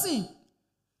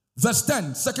 verse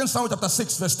 10, 2 Samuel chapter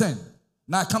 6, verse 10.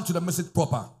 Now I come to the message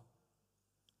proper.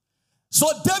 So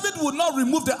David would not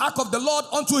remove the ark of the Lord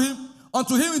unto him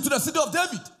into the city of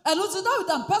David.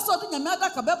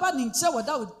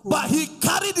 But he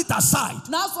carried it aside.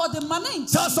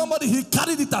 Tell somebody he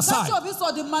carried it aside.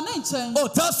 Oh,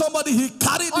 tell somebody he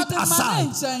carried it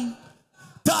aside.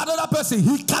 Tell another person,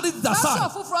 he carried it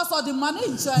aside.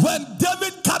 When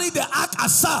David carried the ark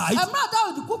aside,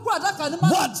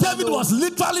 what David was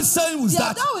literally saying was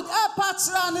that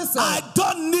I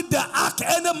don't need the ark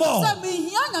anymore.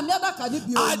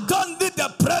 I don't need the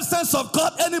presence of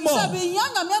God anymore. I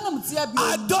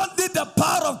don't need the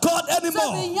power of God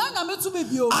anymore.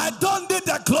 I don't need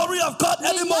the glory of God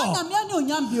anymore.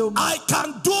 I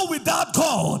can do without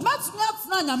God.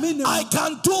 I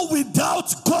can do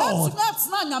without God.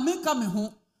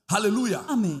 Hallelujah.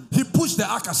 Amen. He pushed the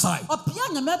ark aside. He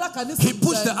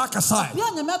pushed the ark aside.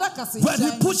 When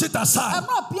he pushed it aside,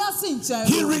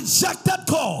 he rejected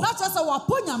God.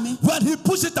 When he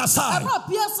pushed it aside,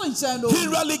 he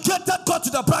relegated God to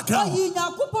the background.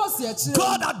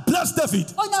 God had blessed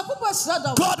David.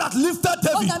 God had lifted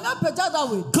David.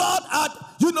 God had,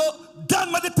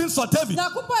 done many things for David.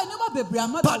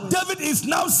 But David is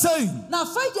now saying,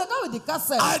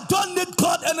 I don't need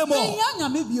God anymore.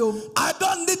 I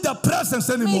don't need the presence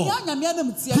anymore.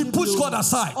 He pushed God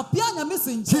aside.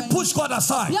 He pushed God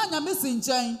aside.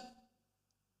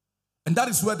 And that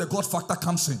is where the God factor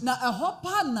comes in.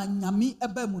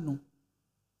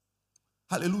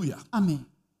 Hallelujah. Amen.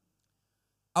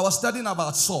 I was studying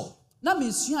about Saul and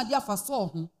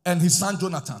his son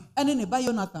Jonathan.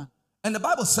 And the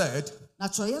Bible said in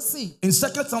 2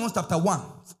 Samuel chapter 1,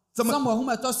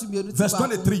 verse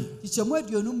 23,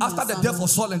 after the death of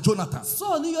Saul and Jonathan,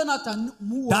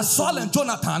 that Saul and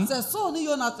Jonathan,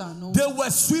 they were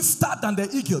swifter than the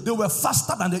eagle, they were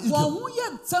faster than the eagle,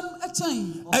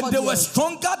 and they were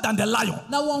stronger than the lion.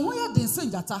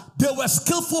 They were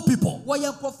skillful people.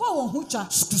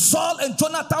 Saul and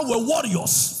Jonathan were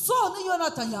warriors,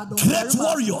 great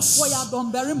warriors.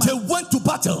 They went to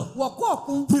battle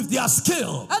with their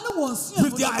skill,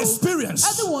 with their experience,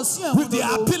 with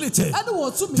their ability. ability.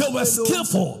 They were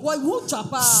skillful.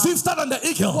 Swifter than the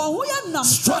eagle.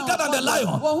 Stronger than the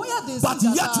lion. But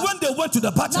yet when they went to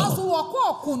the battle,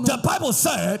 the Bible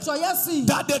said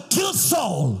that they killed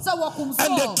Saul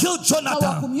and they killed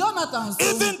Jonathan.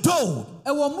 Even though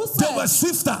they were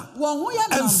swifter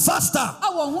and faster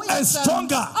and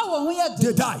stronger,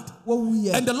 they died.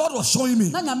 And the Lord was showing me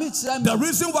the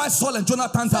reason why Saul and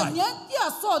Jonathan died.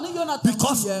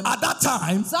 Because at that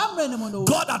time,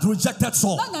 God had rejected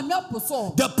Saul.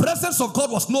 The presence of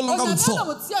God was no longer with Saul.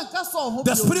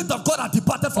 The Spirit of God had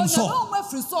departed from Saul.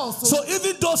 So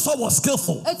even though Saul was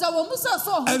skillful,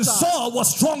 and Saul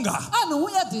was stronger,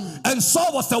 and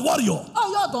Saul was the warrior,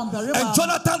 and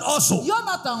Jonathan also,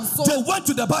 they went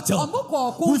to the battle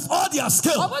with all their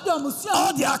skill,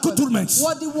 all their accoutrements,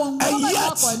 and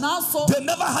yet they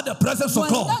never had the presence of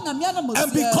God.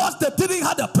 And because they didn't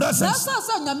have the presence,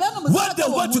 when they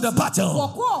went to the battle,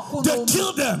 they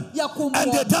killed them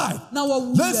and they died.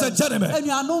 Ladies and gentlemen,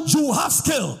 you have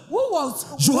skill,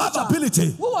 you have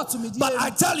ability, but I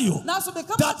tell you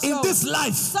that in this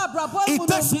life, it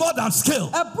takes more than skill,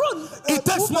 it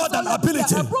takes more than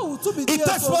ability, it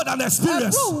takes more than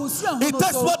experience, it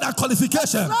takes more than qualification.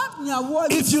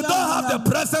 If you don't have the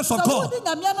presence of God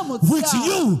with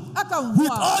you,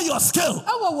 with all your skill,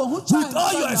 with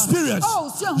all your experience,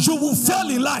 you will fail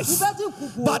in life.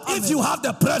 But if you have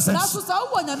the presence,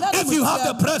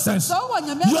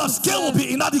 your skill will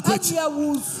be inadequate,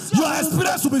 your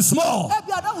experience will be small.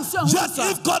 Just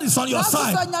if God is on your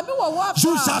side,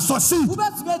 you shall succeed.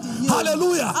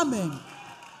 Hallelujah. Amen.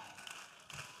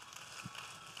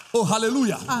 Oh,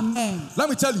 hallelujah. Amen. Let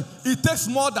me tell you, it takes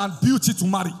more than beauty to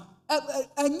marry.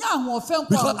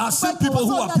 Because I've seen people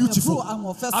who are beautiful.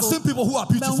 I've seen people who are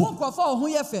beautiful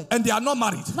and they are not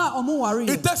married.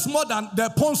 It takes more than the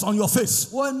pons on your face.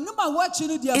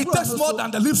 It takes more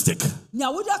than the lipstick.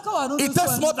 It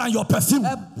takes more than your perfume.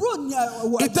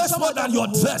 It takes more than your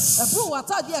dress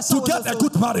to get a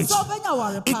good marriage.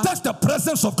 It takes the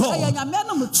presence of God.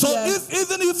 So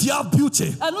even if you have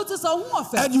beauty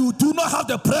and you do not have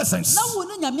the presence,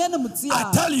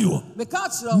 I tell you,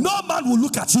 no man will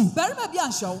look at you.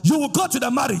 You will go to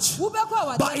the marriage,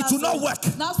 but it will not work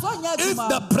if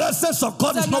the presence of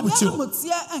God is not with you.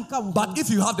 But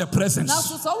if you have the presence, I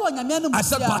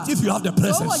said, but if you have the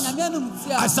presence,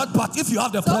 I said, but if you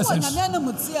have the presence,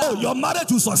 oh, your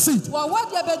marriage will succeed.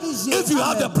 If you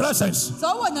have the presence,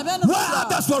 where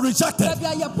others were rejected,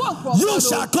 you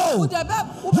shall go,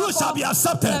 you shall be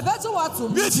accepted.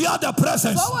 If you have the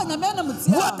presence,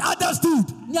 what others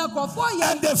did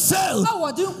and they failed,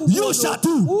 you shall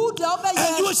do.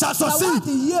 And you shall succeed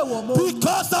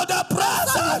because of the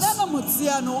presence.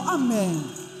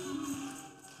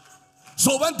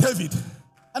 So when David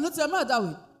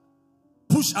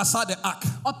pushed aside the ark,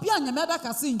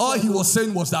 all he was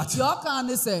saying was that,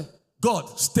 God,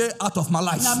 stay out of my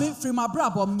life.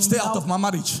 Stay out of my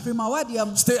marriage.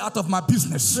 Stay out of my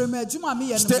business.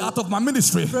 Stay out of my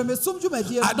ministry.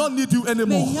 I don't need you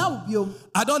anymore.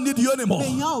 I don't need you anymore.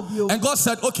 And God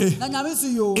said, okay,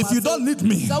 if you don't need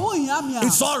me,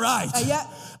 it's all right.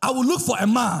 I will look for a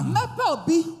man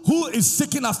who is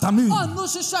seeking after me.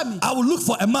 I will look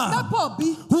for a man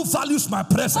who values my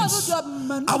presence.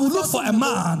 I will look for a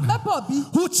man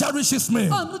who cherishes me,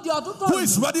 who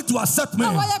is ready to accept me.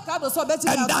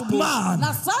 And that man,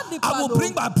 I will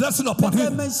bring my blessing upon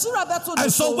him. And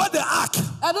so when the ark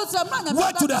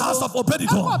went to the house of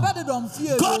Obededom,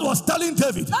 God was telling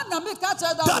David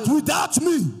that without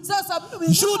me,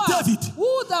 you, David,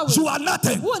 you are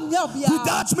nothing.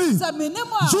 Without me,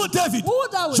 you, David,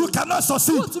 you cannot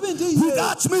succeed.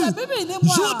 Without me,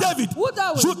 you, David,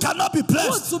 you cannot be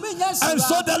blessed. And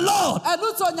so the Lord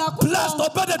blessed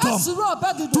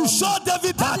Obededom to show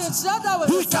David that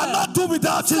he cannot do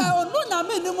without him.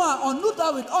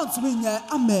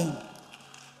 Amen.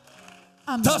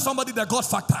 Tell somebody the God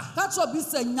factor.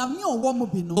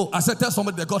 Oh, I said tell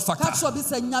somebody the God factor.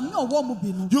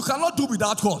 You cannot do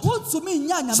without God.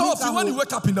 Some of you, when you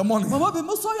wake up in the morning,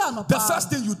 the first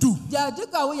thing you do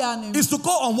is to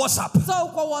go on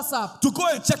WhatsApp, to go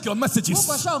and check your messages.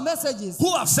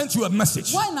 Who have sent you a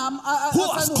message?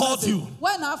 Who has called you?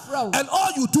 And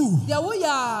all you do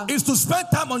is to spend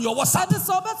time on your WhatsApp.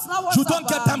 You don't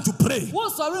get time to pray.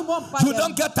 You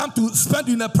don't get time to spend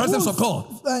in the presence of God.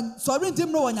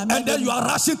 and then you are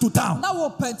rushing to town.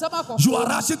 You are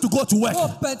rushing to go to work.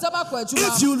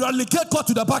 If you relegate God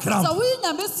to the background,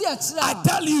 I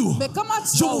tell you,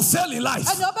 you will fail in life.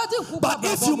 But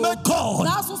if you make God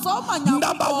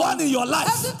number one in your life,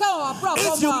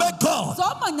 if you make God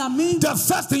the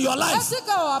first in your life,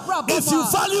 if you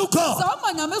value God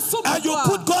and you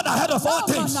put God ahead of all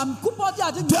things,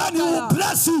 then He will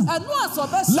bless you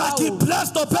like He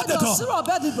blessed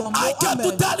Obededom. I came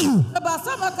to tell you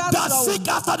that seek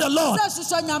after the Lord,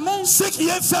 seek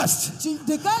ye first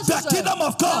the kingdom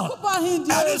of God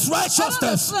and His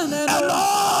righteousness, and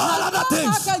all other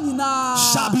things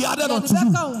shall be added unto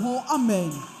you.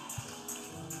 Amen.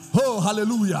 Oh,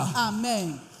 hallelujah.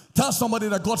 Amen. Tell somebody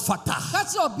the God factor.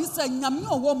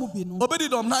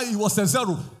 Obededom now, he was a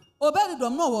zero.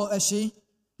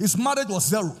 His marriage was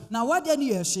zero.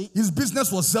 His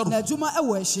business was zero.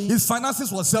 His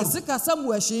finances was zero.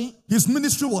 His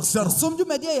ministry was zero.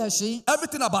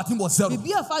 Everything about him was zero.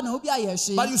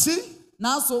 But you see,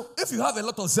 if you have a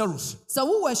lot of zeros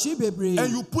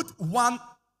and you put one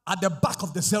at the back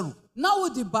of the zero, what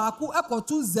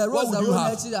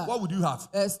would you have?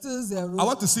 Still zero. I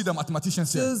want to see the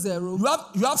mathematicians here. Still zero.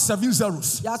 You have 7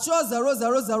 zeros. You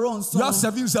have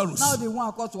 7 zeros.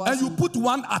 And you put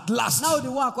one at last. At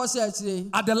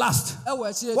the last.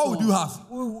 What would you have?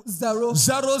 0, 0,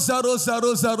 0,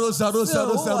 0, 0, 0, 0,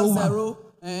 0, 1.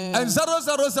 And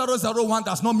 00001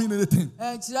 does not mean anything.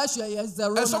 And some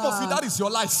of you, that is your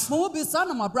life.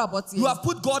 You have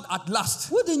put God at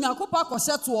last. At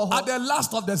the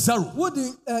last of the zero.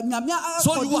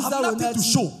 So you have nothing to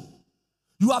show.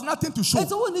 You have nothing to show.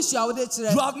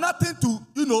 You have nothing to,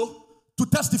 to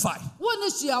testify.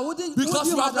 Because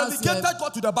you have relegated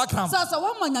God to the background. But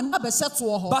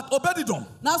Obededom,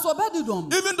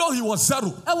 even though he was zero,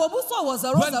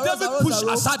 when David pushed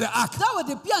aside the ark,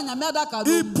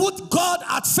 he put God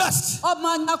at first.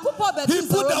 He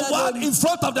put the one in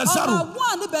front of the zero.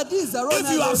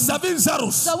 If you have 7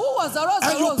 zeros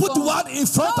and you put one in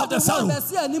front of the zero,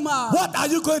 what are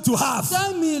you going to have?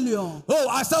 10 million. Oh,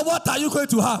 I said, what are you going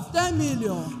to have? 10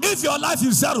 million. If your life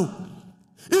is zero,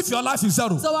 if your life is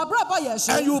zero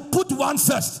and you put one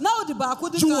first,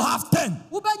 you will have 10.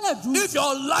 If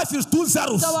your life is 2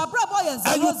 zeros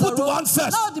and you put one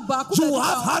first, you will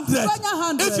have 100.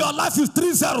 If your life is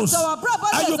 3 zeros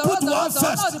and you put one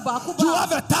first, you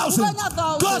have 1,000.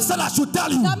 God said I should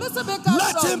tell you,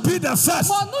 let him be the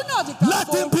first. Let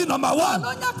him be number one.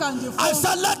 I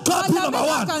said let God be number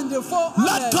one.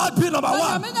 Let God be number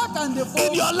one.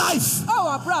 In your life,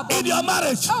 in your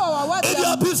marriage, in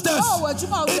your business,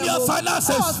 in your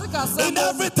finances, in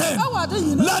everything,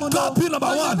 let God be number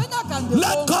one.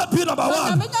 Let God be number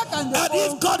one. And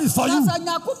if God is for you,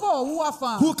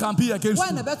 who can be against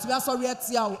you?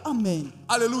 Amen.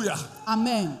 Hallelujah.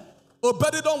 Amen.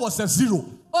 Obededom was a zero.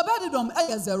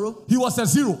 He was a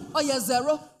zero.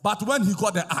 But when he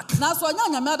got the ark,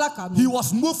 he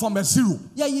was moved from a zero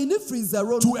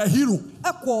to a hero.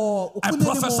 I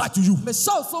prophesy to you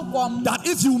that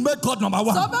if you make God number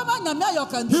one,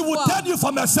 he will turn you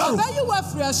from a zero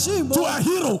to a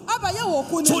hero.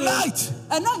 Tonight,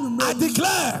 I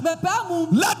declare,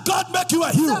 let God make you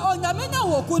a hero.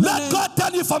 Let God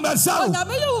turn you from a zero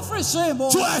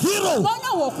to a hero.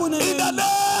 In the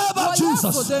name of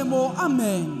Jesus.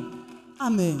 Amen.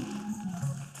 Amen.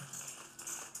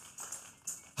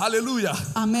 Hallelujah.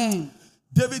 Amen.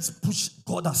 David pushed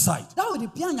God aside.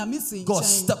 God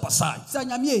step aside.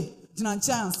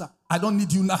 I don't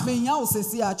need you now. God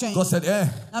said,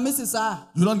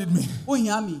 you don't need me.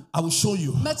 I will show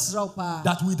you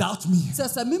that without me,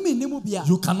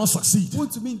 you cannot succeed.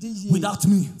 Without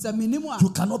me, you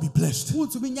cannot be blessed.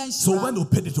 So when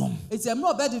Obededom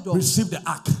received the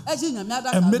ark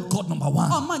and made God number one,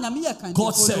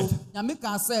 God said,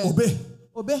 obey.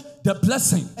 The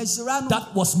blessing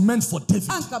that was meant for David,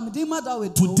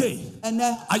 today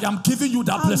I am giving you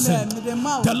that blessing.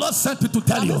 The Lord sent me to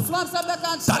tell you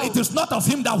that it is not of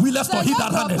him that willeth or he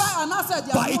that runneth,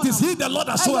 but it is he the Lord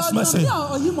that showeth mercy.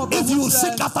 If you will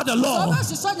seek after the Lord,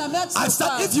 I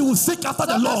said if you will seek after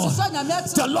the Lord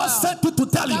sent me to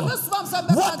tell you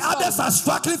what others are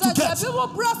struggling to get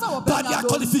by their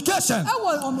qualification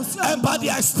and by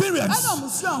their experience.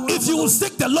 If you will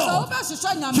seek the Lord,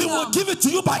 he will give it to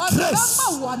you by grace.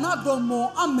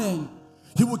 Amen.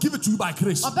 He will give it to you by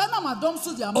grace.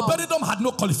 Obededom had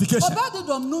no qualification.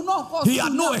 He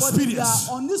had no experience.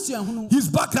 His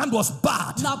background was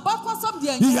bad.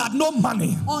 He had no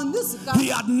money. He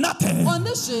had nothing.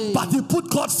 But he put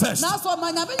God first.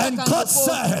 And God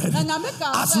said,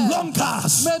 as long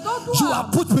as you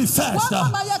have put me first,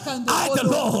 I, the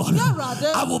Lord,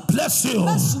 I will bless you.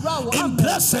 In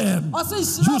blessing,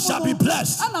 you shall be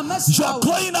blessed. Your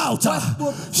going out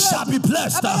shall be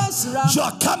blessed.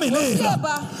 Your coming in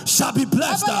shall be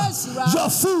blessed. Your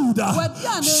food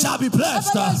shall be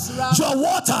blessed. Your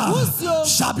water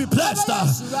shall be blessed.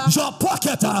 Your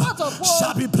pocket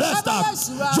shall be blessed.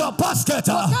 Your basket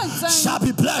shall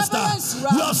be blessed.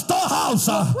 Your storehouse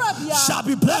shall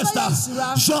be blessed.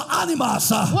 Your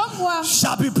animals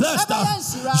shall be blessed.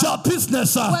 Your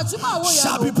business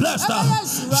shall be blessed.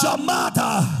 Your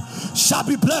mother shall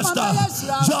be blessed.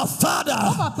 Your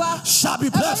father shall be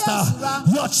blessed.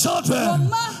 Your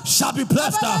children shall be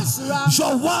blessed.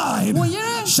 Your wine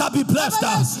shall be blessed.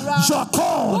 Your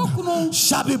corn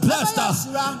shall be blessed.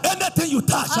 Anything you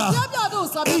touch,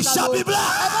 it shall be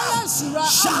blessed.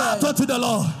 Shout unto the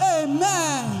Lord.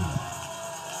 Amen.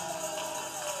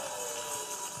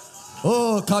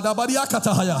 Oh, Kadabaria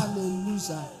Katahaya.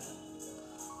 Hallelujah.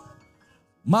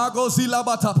 Magozila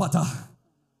Batapata.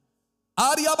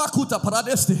 Ariabakuta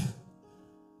Paradeste.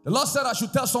 The Lord said I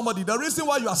should tell somebody the reason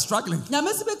why you are struggling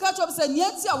is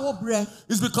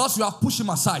because you have pushed him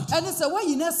aside.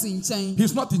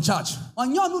 He's not in charge.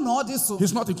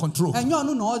 He's not in control.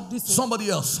 Somebody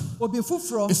else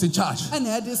is in charge. Let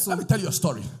me tell you a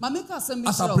story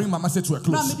as I bring my message to a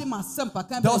close.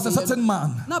 There was a certain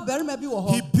man.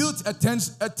 He built a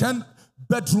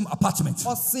 10-bedroom apartment.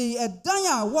 A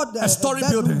story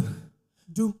building.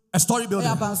 A story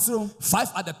building.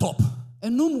 5 at the top.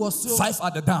 5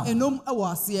 at the down. And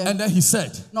then he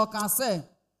said,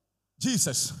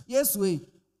 Jesus,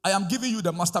 I am giving you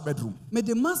the master bedroom. Take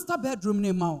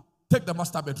the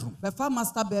master bedroom.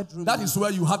 That is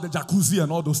where you have the jacuzzi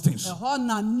and all those things.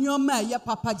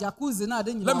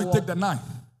 Let me take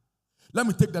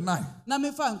the 9.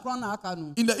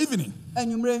 In the evening,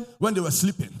 when they were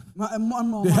sleeping,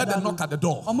 they heard a knock at the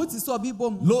door.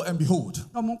 Lo and behold,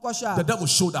 the devil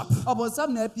showed up.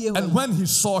 And when he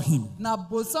saw him,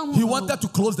 he wanted to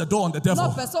close the door on the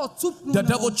devil. The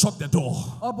devil choked the door,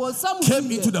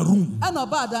 came into the room,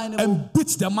 and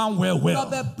beat the man well.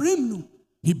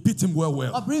 He beat him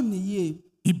well.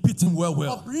 He beat him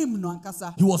well.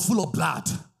 He was full of blood.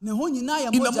 In the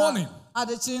morning,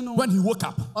 when he woke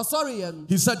up,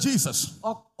 he said, Jesus,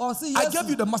 I gave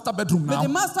you the master bedroom now.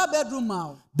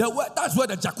 That's where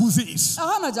the jacuzzi is.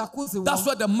 That's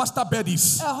where the master bed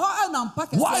is.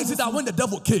 Why is it that when the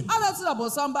devil came,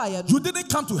 you didn't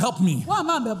come to help me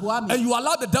and you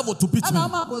allowed the devil to beat me?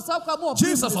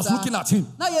 Jesus was looking at him.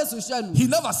 He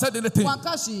never said anything.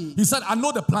 He said, I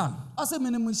know the plan.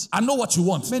 I know what you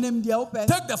want. Take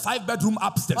the 5-bedroom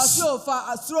upstairs.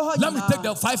 Let me take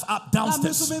the 5 up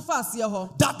downstairs.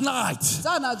 That night,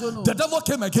 the devil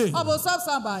came again.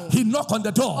 He knocked on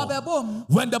the door.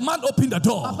 When the man opened the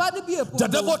door, the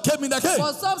devil came in again.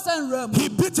 He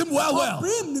beat him well.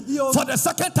 For the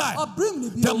second time,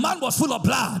 the man was full of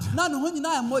blood.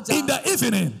 In the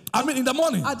evening, in the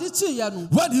morning,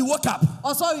 when he woke up,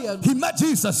 he met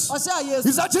Jesus.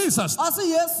 He said, Jesus,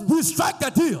 we strike the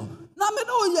deal.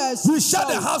 We share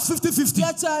the house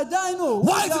 50-50.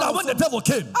 Why is it that when the devil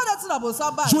came,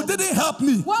 you didn't help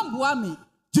me?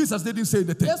 Jesus didn't say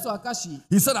anything.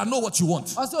 He said, I know what you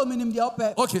want.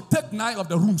 Okay, take 9 of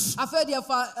the rooms. I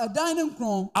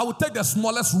will take the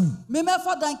smallest room.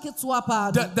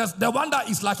 The one that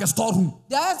is like a storeroom.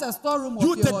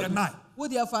 You take the 9. I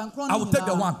will take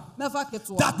the 1.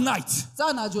 That night,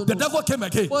 the devil came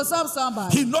again.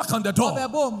 He knocked on the door.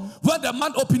 When the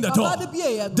man opened the door,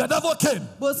 the devil came.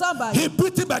 He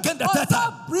beat him again the 3rd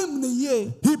time.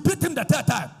 He beat him the 3rd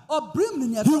time.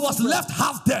 He was left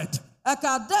half dead.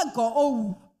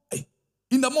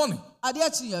 In the morning,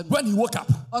 when he woke up,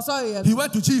 he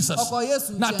went to Jesus.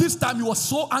 Now this time he was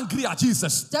so angry at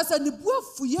Jesus.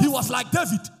 He was like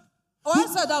David,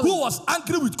 who was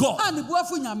angry with God.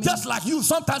 Just like you,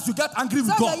 sometimes you get angry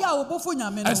with God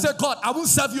and say, God, I won't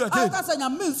serve you again.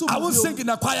 I won't sing in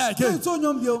the choir again.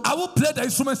 I won't play the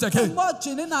instruments again.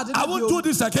 I won't do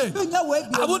this again.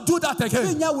 I won't do that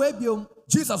again.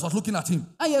 Jesus was looking at him.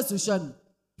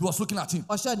 He was looking at him.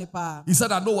 He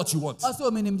said, I know what you want.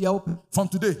 From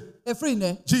today,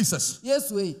 Jesus,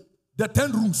 the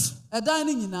 10 rooms.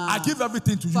 I give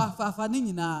everything to you.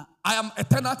 I am a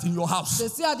tenant in your house.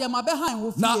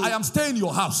 Now I am staying in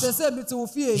your house.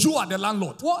 You are the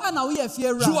landlord. You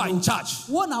are in charge.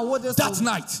 That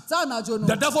night,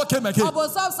 the devil came again.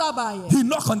 He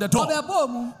knocked on the door.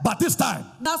 But this time,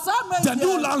 the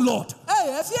new landlord,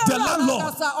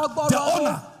 the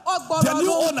owner, the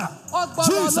new owner,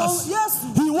 Jesus,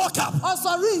 he woke up.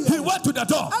 He went to the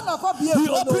door. He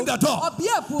opened the door.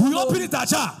 He opened it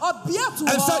ajar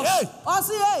and said, hey,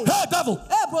 devil,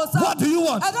 what do you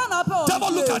want?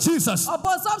 Devil looked at Jesus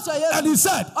and he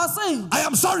said, I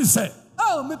am sorry, sir.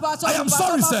 I am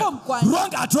sorry, sir.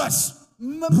 Wrong address.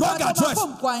 Wrong address.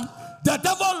 The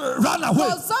devil ran away.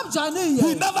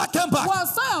 He never came back.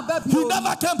 He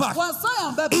never came back.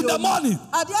 In the morning,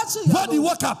 when he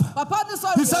woke up,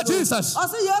 he said, Jesus,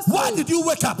 why did you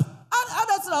wake up?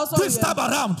 This time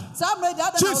around,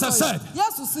 Jesus said,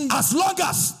 as long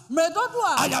as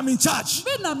I am in charge,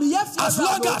 as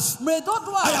long as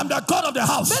I am the God of the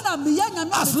house,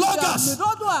 as long as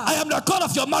I am the God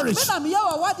of your marriage, as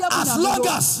long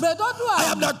as I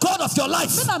am the God of your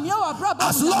life,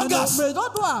 as long as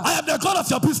I am the God of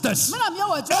your business,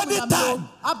 anytime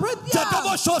the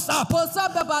devil shows up,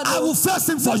 I will face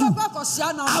him for you.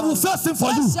 I will face him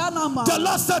for you. The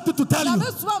Lord said to tell you,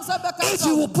 if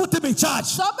you will put him in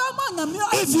charge,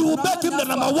 if you will make him the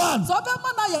number one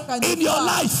in your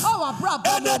life,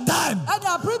 anytime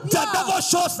the devil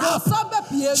shows up,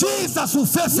 Jesus will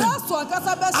face him.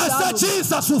 I said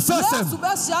Jesus will face him.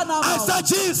 I said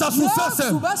Jesus will face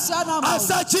him. I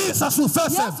said Jesus will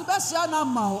face him.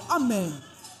 Amen.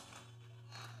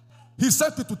 He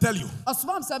sent me to tell you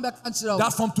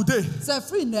that from today,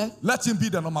 let him be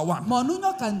the number one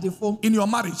in your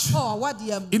marriage,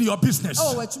 in your business,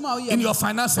 in your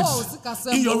finances,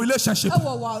 in your relationship,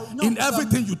 in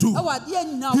everything you do.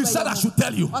 He said I should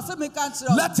tell you,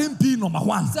 let him be number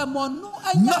one,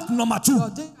 not number two,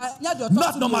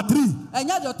 not number three,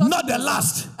 not the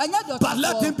last, but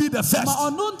let him be the first.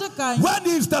 When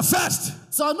he is the first,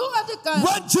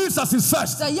 when Jesus is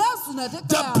first,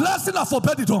 the blessing of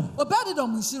Obededom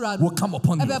will come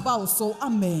upon you.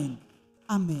 Amen.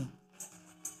 Amen.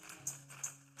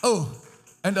 Oh,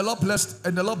 and the Lord blessed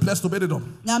Obededom.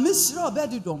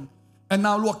 And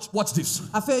now watch this.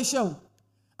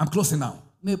 I'm closing now.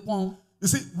 You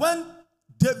see, when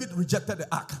David rejected the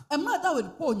ark,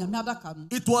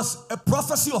 it was a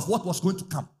prophecy of what was going to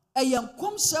come. Because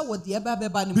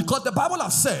the Bible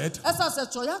has said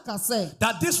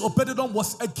that this Obededom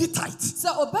was a Gittite.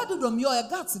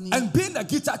 And being a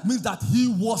Gittite means that he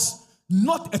was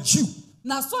not a Jew,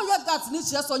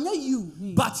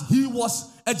 but he was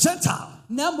a Gentile.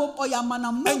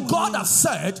 And God has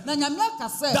said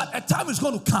that a time is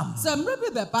going to come.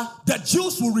 The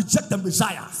Jews will reject the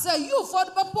Messiah,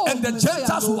 and the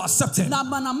Gentiles will accept him.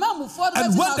 And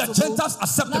when the Gentiles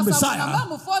accept the Messiah,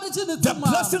 the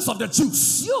blessings of the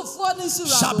Jews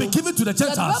shall be given to the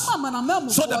Gentiles.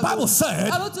 So the Bible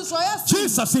said,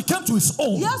 Jesus, he came to his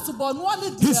own.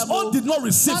 His own did not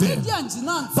receive him.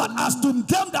 But as to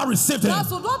them that received him,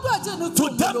 to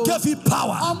them gave he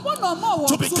power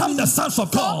to become the sons of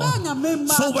God.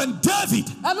 So when David,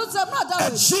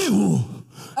 a Jew,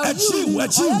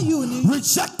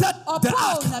 rejected the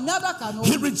ark,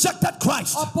 he rejected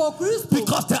Christ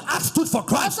because the ark stood for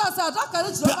Christ.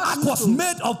 The ark was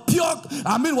made of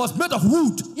was made of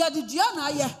wood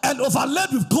and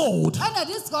overlaid with gold.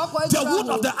 The wood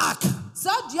of the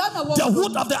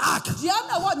ark,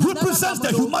 represents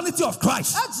the humanity of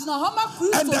Christ,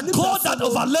 and the gold that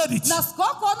overlaid it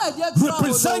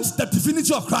represents the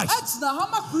divinity of Christ.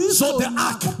 So the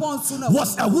ark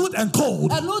was a wood and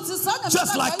gold,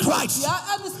 just like Christ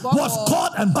was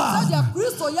God and man.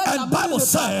 And Bible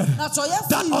said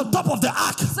that on top of the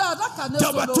ark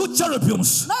there were two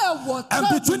cherubims, and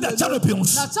between the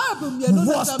cherubims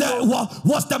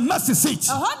was the mercy seat.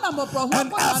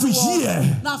 And every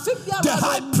year the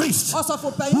high priest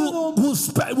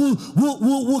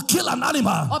will kill an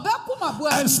animal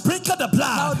and sprinkle the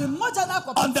blood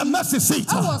on the mercy seat.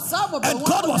 And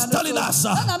God was telling us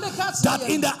that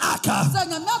in the ark,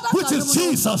 which is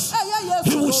Jesus,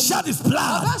 he will shed his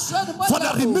blood for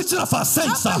the remission of our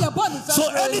sins. So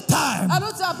anytime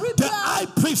the high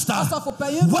priest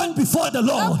went before the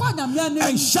Lord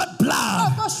and shed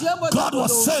blood, God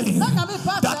was saying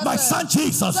that my son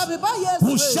Jesus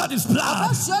will shed his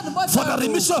blood for the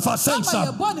remission of our sins.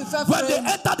 When they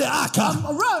entered the ark,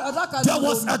 there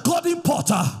was a golden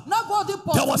porter.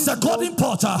 There was a golden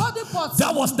porter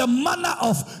That was the manna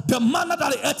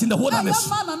that they ate in the wilderness.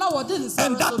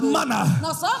 And that manna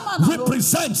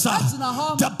represents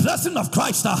the blessing of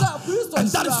Christ. And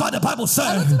that is why the Bible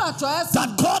says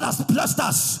that God has blessed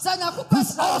us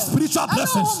with all spiritual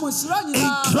blessings in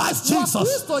Christ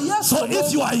Jesus. So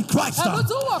if you are in Christ,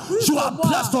 you are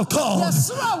blessed of God.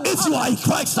 If you are in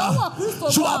Christ,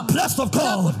 you are blessed of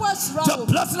God. The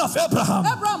blessing of Abraham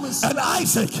and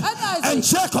Isaac and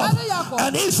Jacob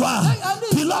and Israel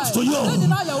belongs to you. In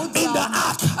the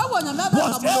ark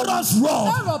was Aaron's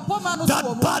rod that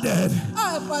budded.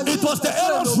 It was the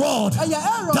Aaron's rod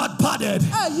that budded.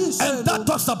 And that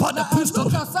talks about the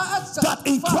priesthood. That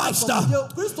in Christ,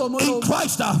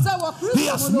 He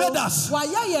has made us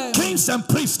kings and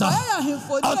priests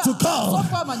unto God.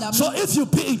 So if you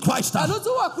be in Christ, the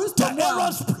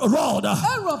Aaron's rod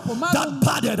that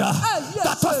budded,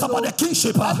 that talks about the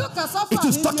kingship, it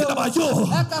is talking about you.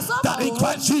 That in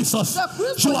Christ Jesus,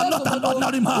 you are not an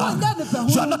ordinary man.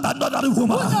 You are not an ordinary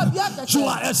woman. You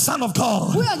are a son of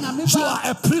God. You are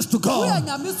a priest to God.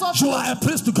 You are a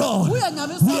priest to God. We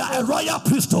are a royal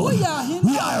priesthood.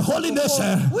 We are a holy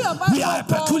nation. We are a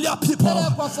peculiar people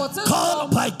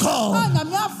called by God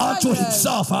unto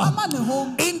Himself.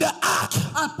 In the ark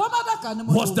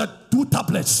was the 2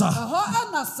 tablets,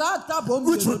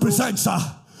 which represents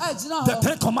the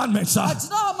 10 commandments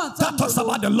that talks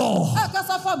about the law,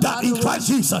 that in Christ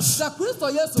Jesus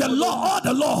the law, all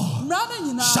the law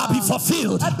shall be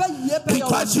fulfilled in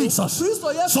Christ Jesus.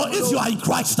 So if you are in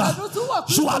Christ,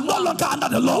 you are no longer under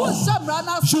the law,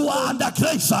 you are under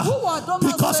grace,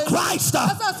 because Christ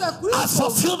has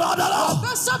fulfilled all the law.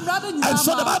 And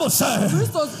so the Bible says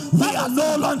we are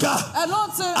no longer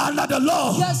under the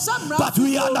law, but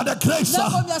we are under the grace,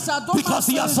 because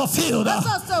He has fulfilled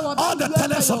all the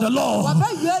tenets of the law.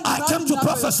 I came to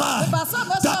prophesy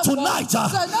that tonight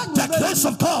the grace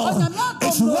of God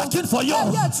is working for you.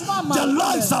 The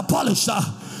law is abolished.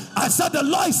 I said the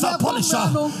law is abolished.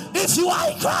 If you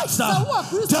are in Christ,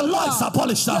 the law is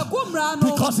abolished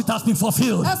because it has been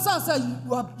fulfilled.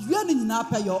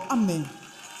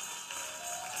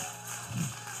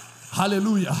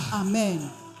 Hallelujah.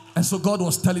 Amen. And so God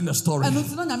was telling the story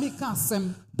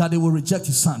that they will reject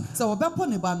His Son,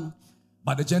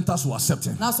 but the Gentiles will accept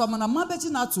Him,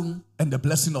 and the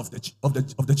blessing of the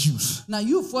Jews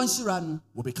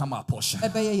will become our portion.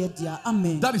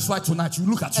 That is why tonight you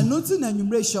look at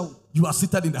you. You are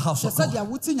seated in the house of God.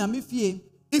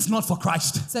 If not for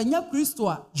Christ,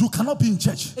 you cannot be in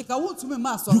church. You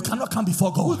cannot come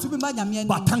before God.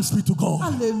 But thanks be to God.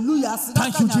 Hallelujah.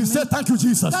 Thank you, Jesus. Thank you,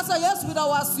 Jesus.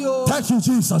 Thank you,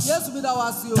 Jesus.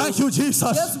 Thank you, Jesus.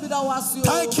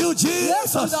 Thank you,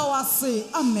 Jesus.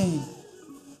 Amen.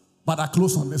 But I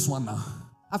close on this one now.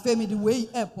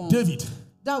 David,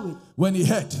 when he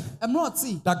heard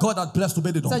that God had blessed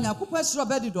Obededom,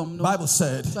 the Bible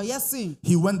said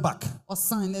he went back for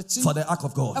the ark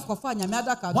of God.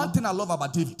 One thing I love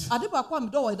about David,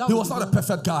 he was not a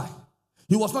perfect guy.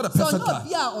 He was not a perfect guy.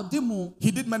 He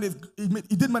did many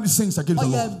things against the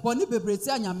Lord.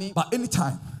 But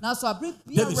anytime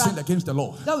David sinned against the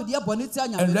Lord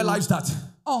and realized that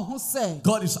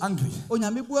God is angry or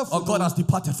God has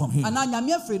departed from him,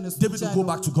 David will go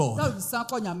back to God.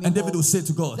 And David will say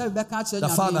to God, the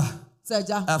Father,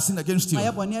 I have sinned against you.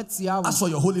 As for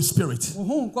your Holy Spirit,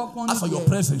 as for your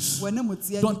presence,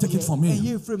 don't take it from me.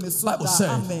 The Bible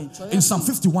said in Psalm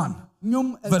 51,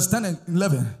 verse 10 and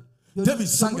 11, David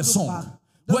sang a song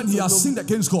when he has sinned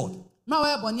against God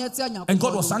and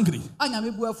God was angry.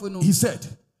 He said,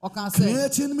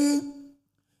 create in me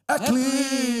a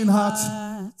clean heart,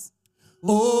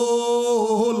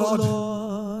 O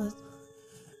Lord,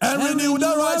 and renew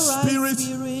the right spirit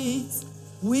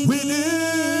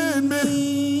within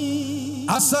me.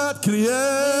 I said,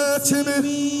 create in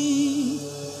me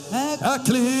a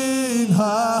clean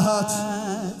heart,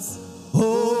 O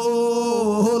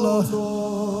Lord,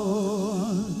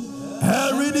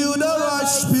 and renew the right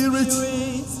spirit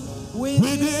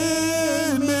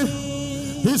within me.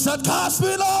 He said, cast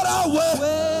me not away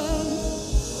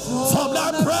from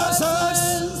thy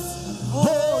presence,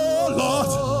 oh Lord,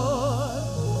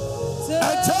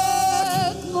 and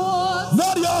take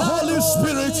not your Holy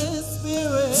Spirit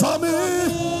from me,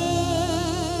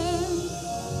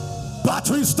 but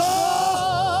restore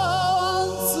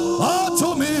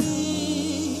unto me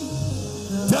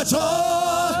the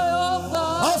joy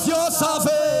of your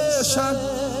salvation,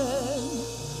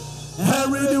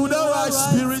 and renew the right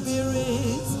spirit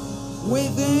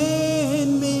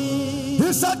within me.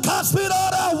 He said, cast me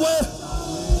not away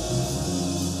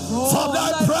from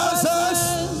thy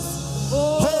presence,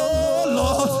 oh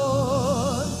Lord,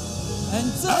 and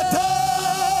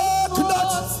take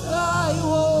not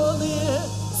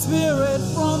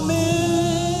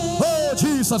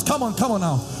Jesus. Come on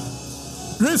now.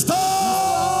 Restore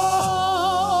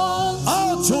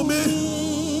unto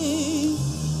me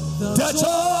the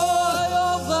joy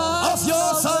of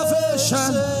your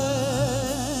salvation,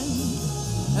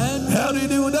 and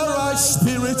renew the right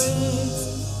spirit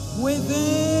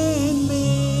within me.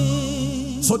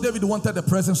 So David wanted the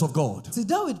presence of God. He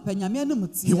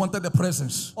wanted the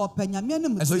presence.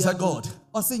 And so he said, God,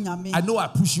 I know I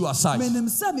push you aside,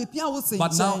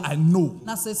 but now I know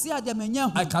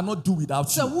I cannot do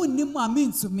without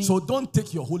you. So don't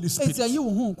take your Holy Spirit,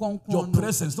 your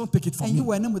presence, don't take it from me.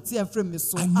 I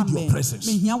need your presence.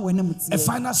 A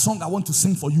final song I want to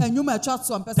sing for you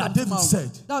that David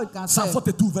said, Psalm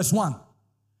 42 verse 1.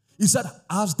 He said,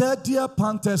 as the deer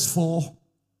panthers for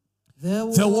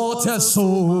the waters,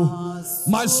 so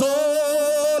my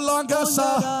soul longeth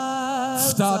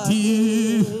after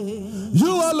thee.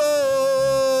 You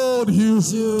alone,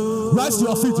 you. Rise to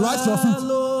your feet, rise to your feet.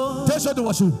 Take your to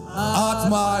worship. At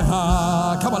my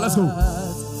heart. Come on, let's go.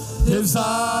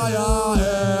 Desire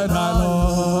and I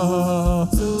love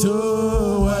to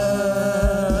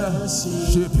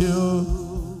worship you.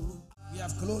 We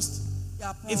have closed.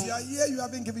 If you are here, you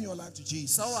haven't given your life to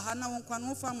Jesus.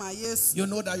 You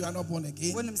know that you are not born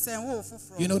again.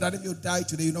 You know that if you die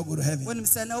today, you not go to heaven.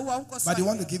 But you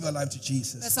want to give your life to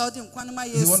Jesus.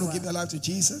 You want to give your life to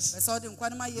Jesus?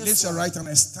 Lift your right hand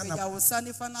and stand up so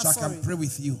I can pray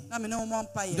with you.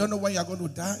 You don't know when you are going to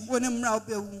die.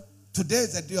 Today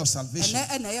is the day of salvation.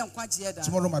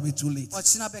 Tomorrow might be too late. You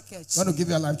want to give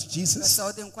your life to Jesus?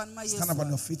 Stand up on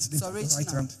your feet, lift your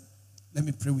right hand. Let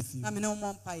me pray with you.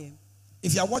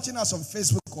 If you are watching us on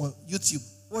Facebook or YouTube,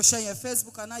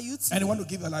 and you want to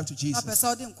give your life to Jesus,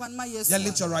 then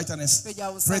lift your right hand and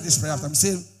pray this prayer after me.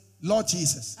 Say, Lord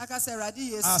Jesus, I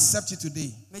accept you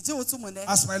today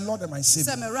as my Lord and my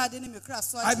Savior.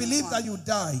 I believe that you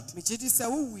died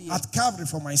at Calvary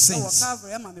for my sins.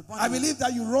 I believe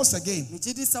that you rose again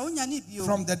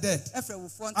from the dead.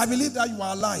 I believe that you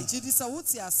are alive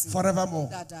forevermore.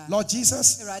 Lord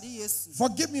Jesus,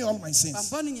 forgive me all my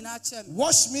sins.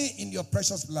 Wash me in your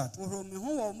precious blood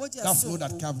that flowed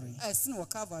at Calvary.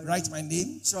 Write my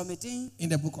name in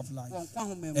the book of life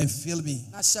and fill me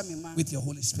with your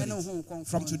Holy Spirit.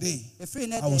 From today,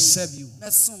 I will serve you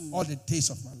all the days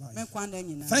of my life.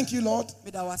 Thank you, Lord,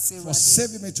 for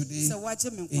saving me today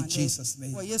in Jesus'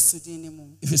 name.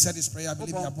 If you said this prayer, I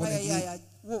believe you are born again.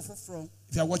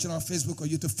 If you are watching on Facebook or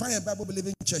YouTube, find a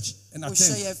Bible-believing church and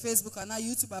attend. If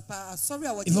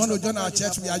you want to join our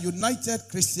church, we are United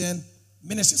Christian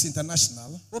Ministries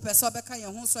International.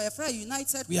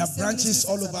 We have branches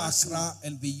all over Accra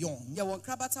and beyond.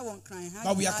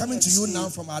 But we are coming to you now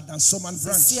from our Dansoman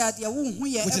branch,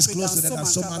 which is close to the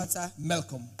Dansoman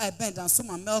Malcolm.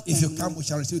 If you come, we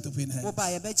shall receive with open hands.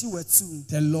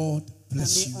 The Lord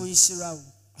bless you.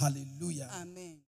 Hallelujah. Amen.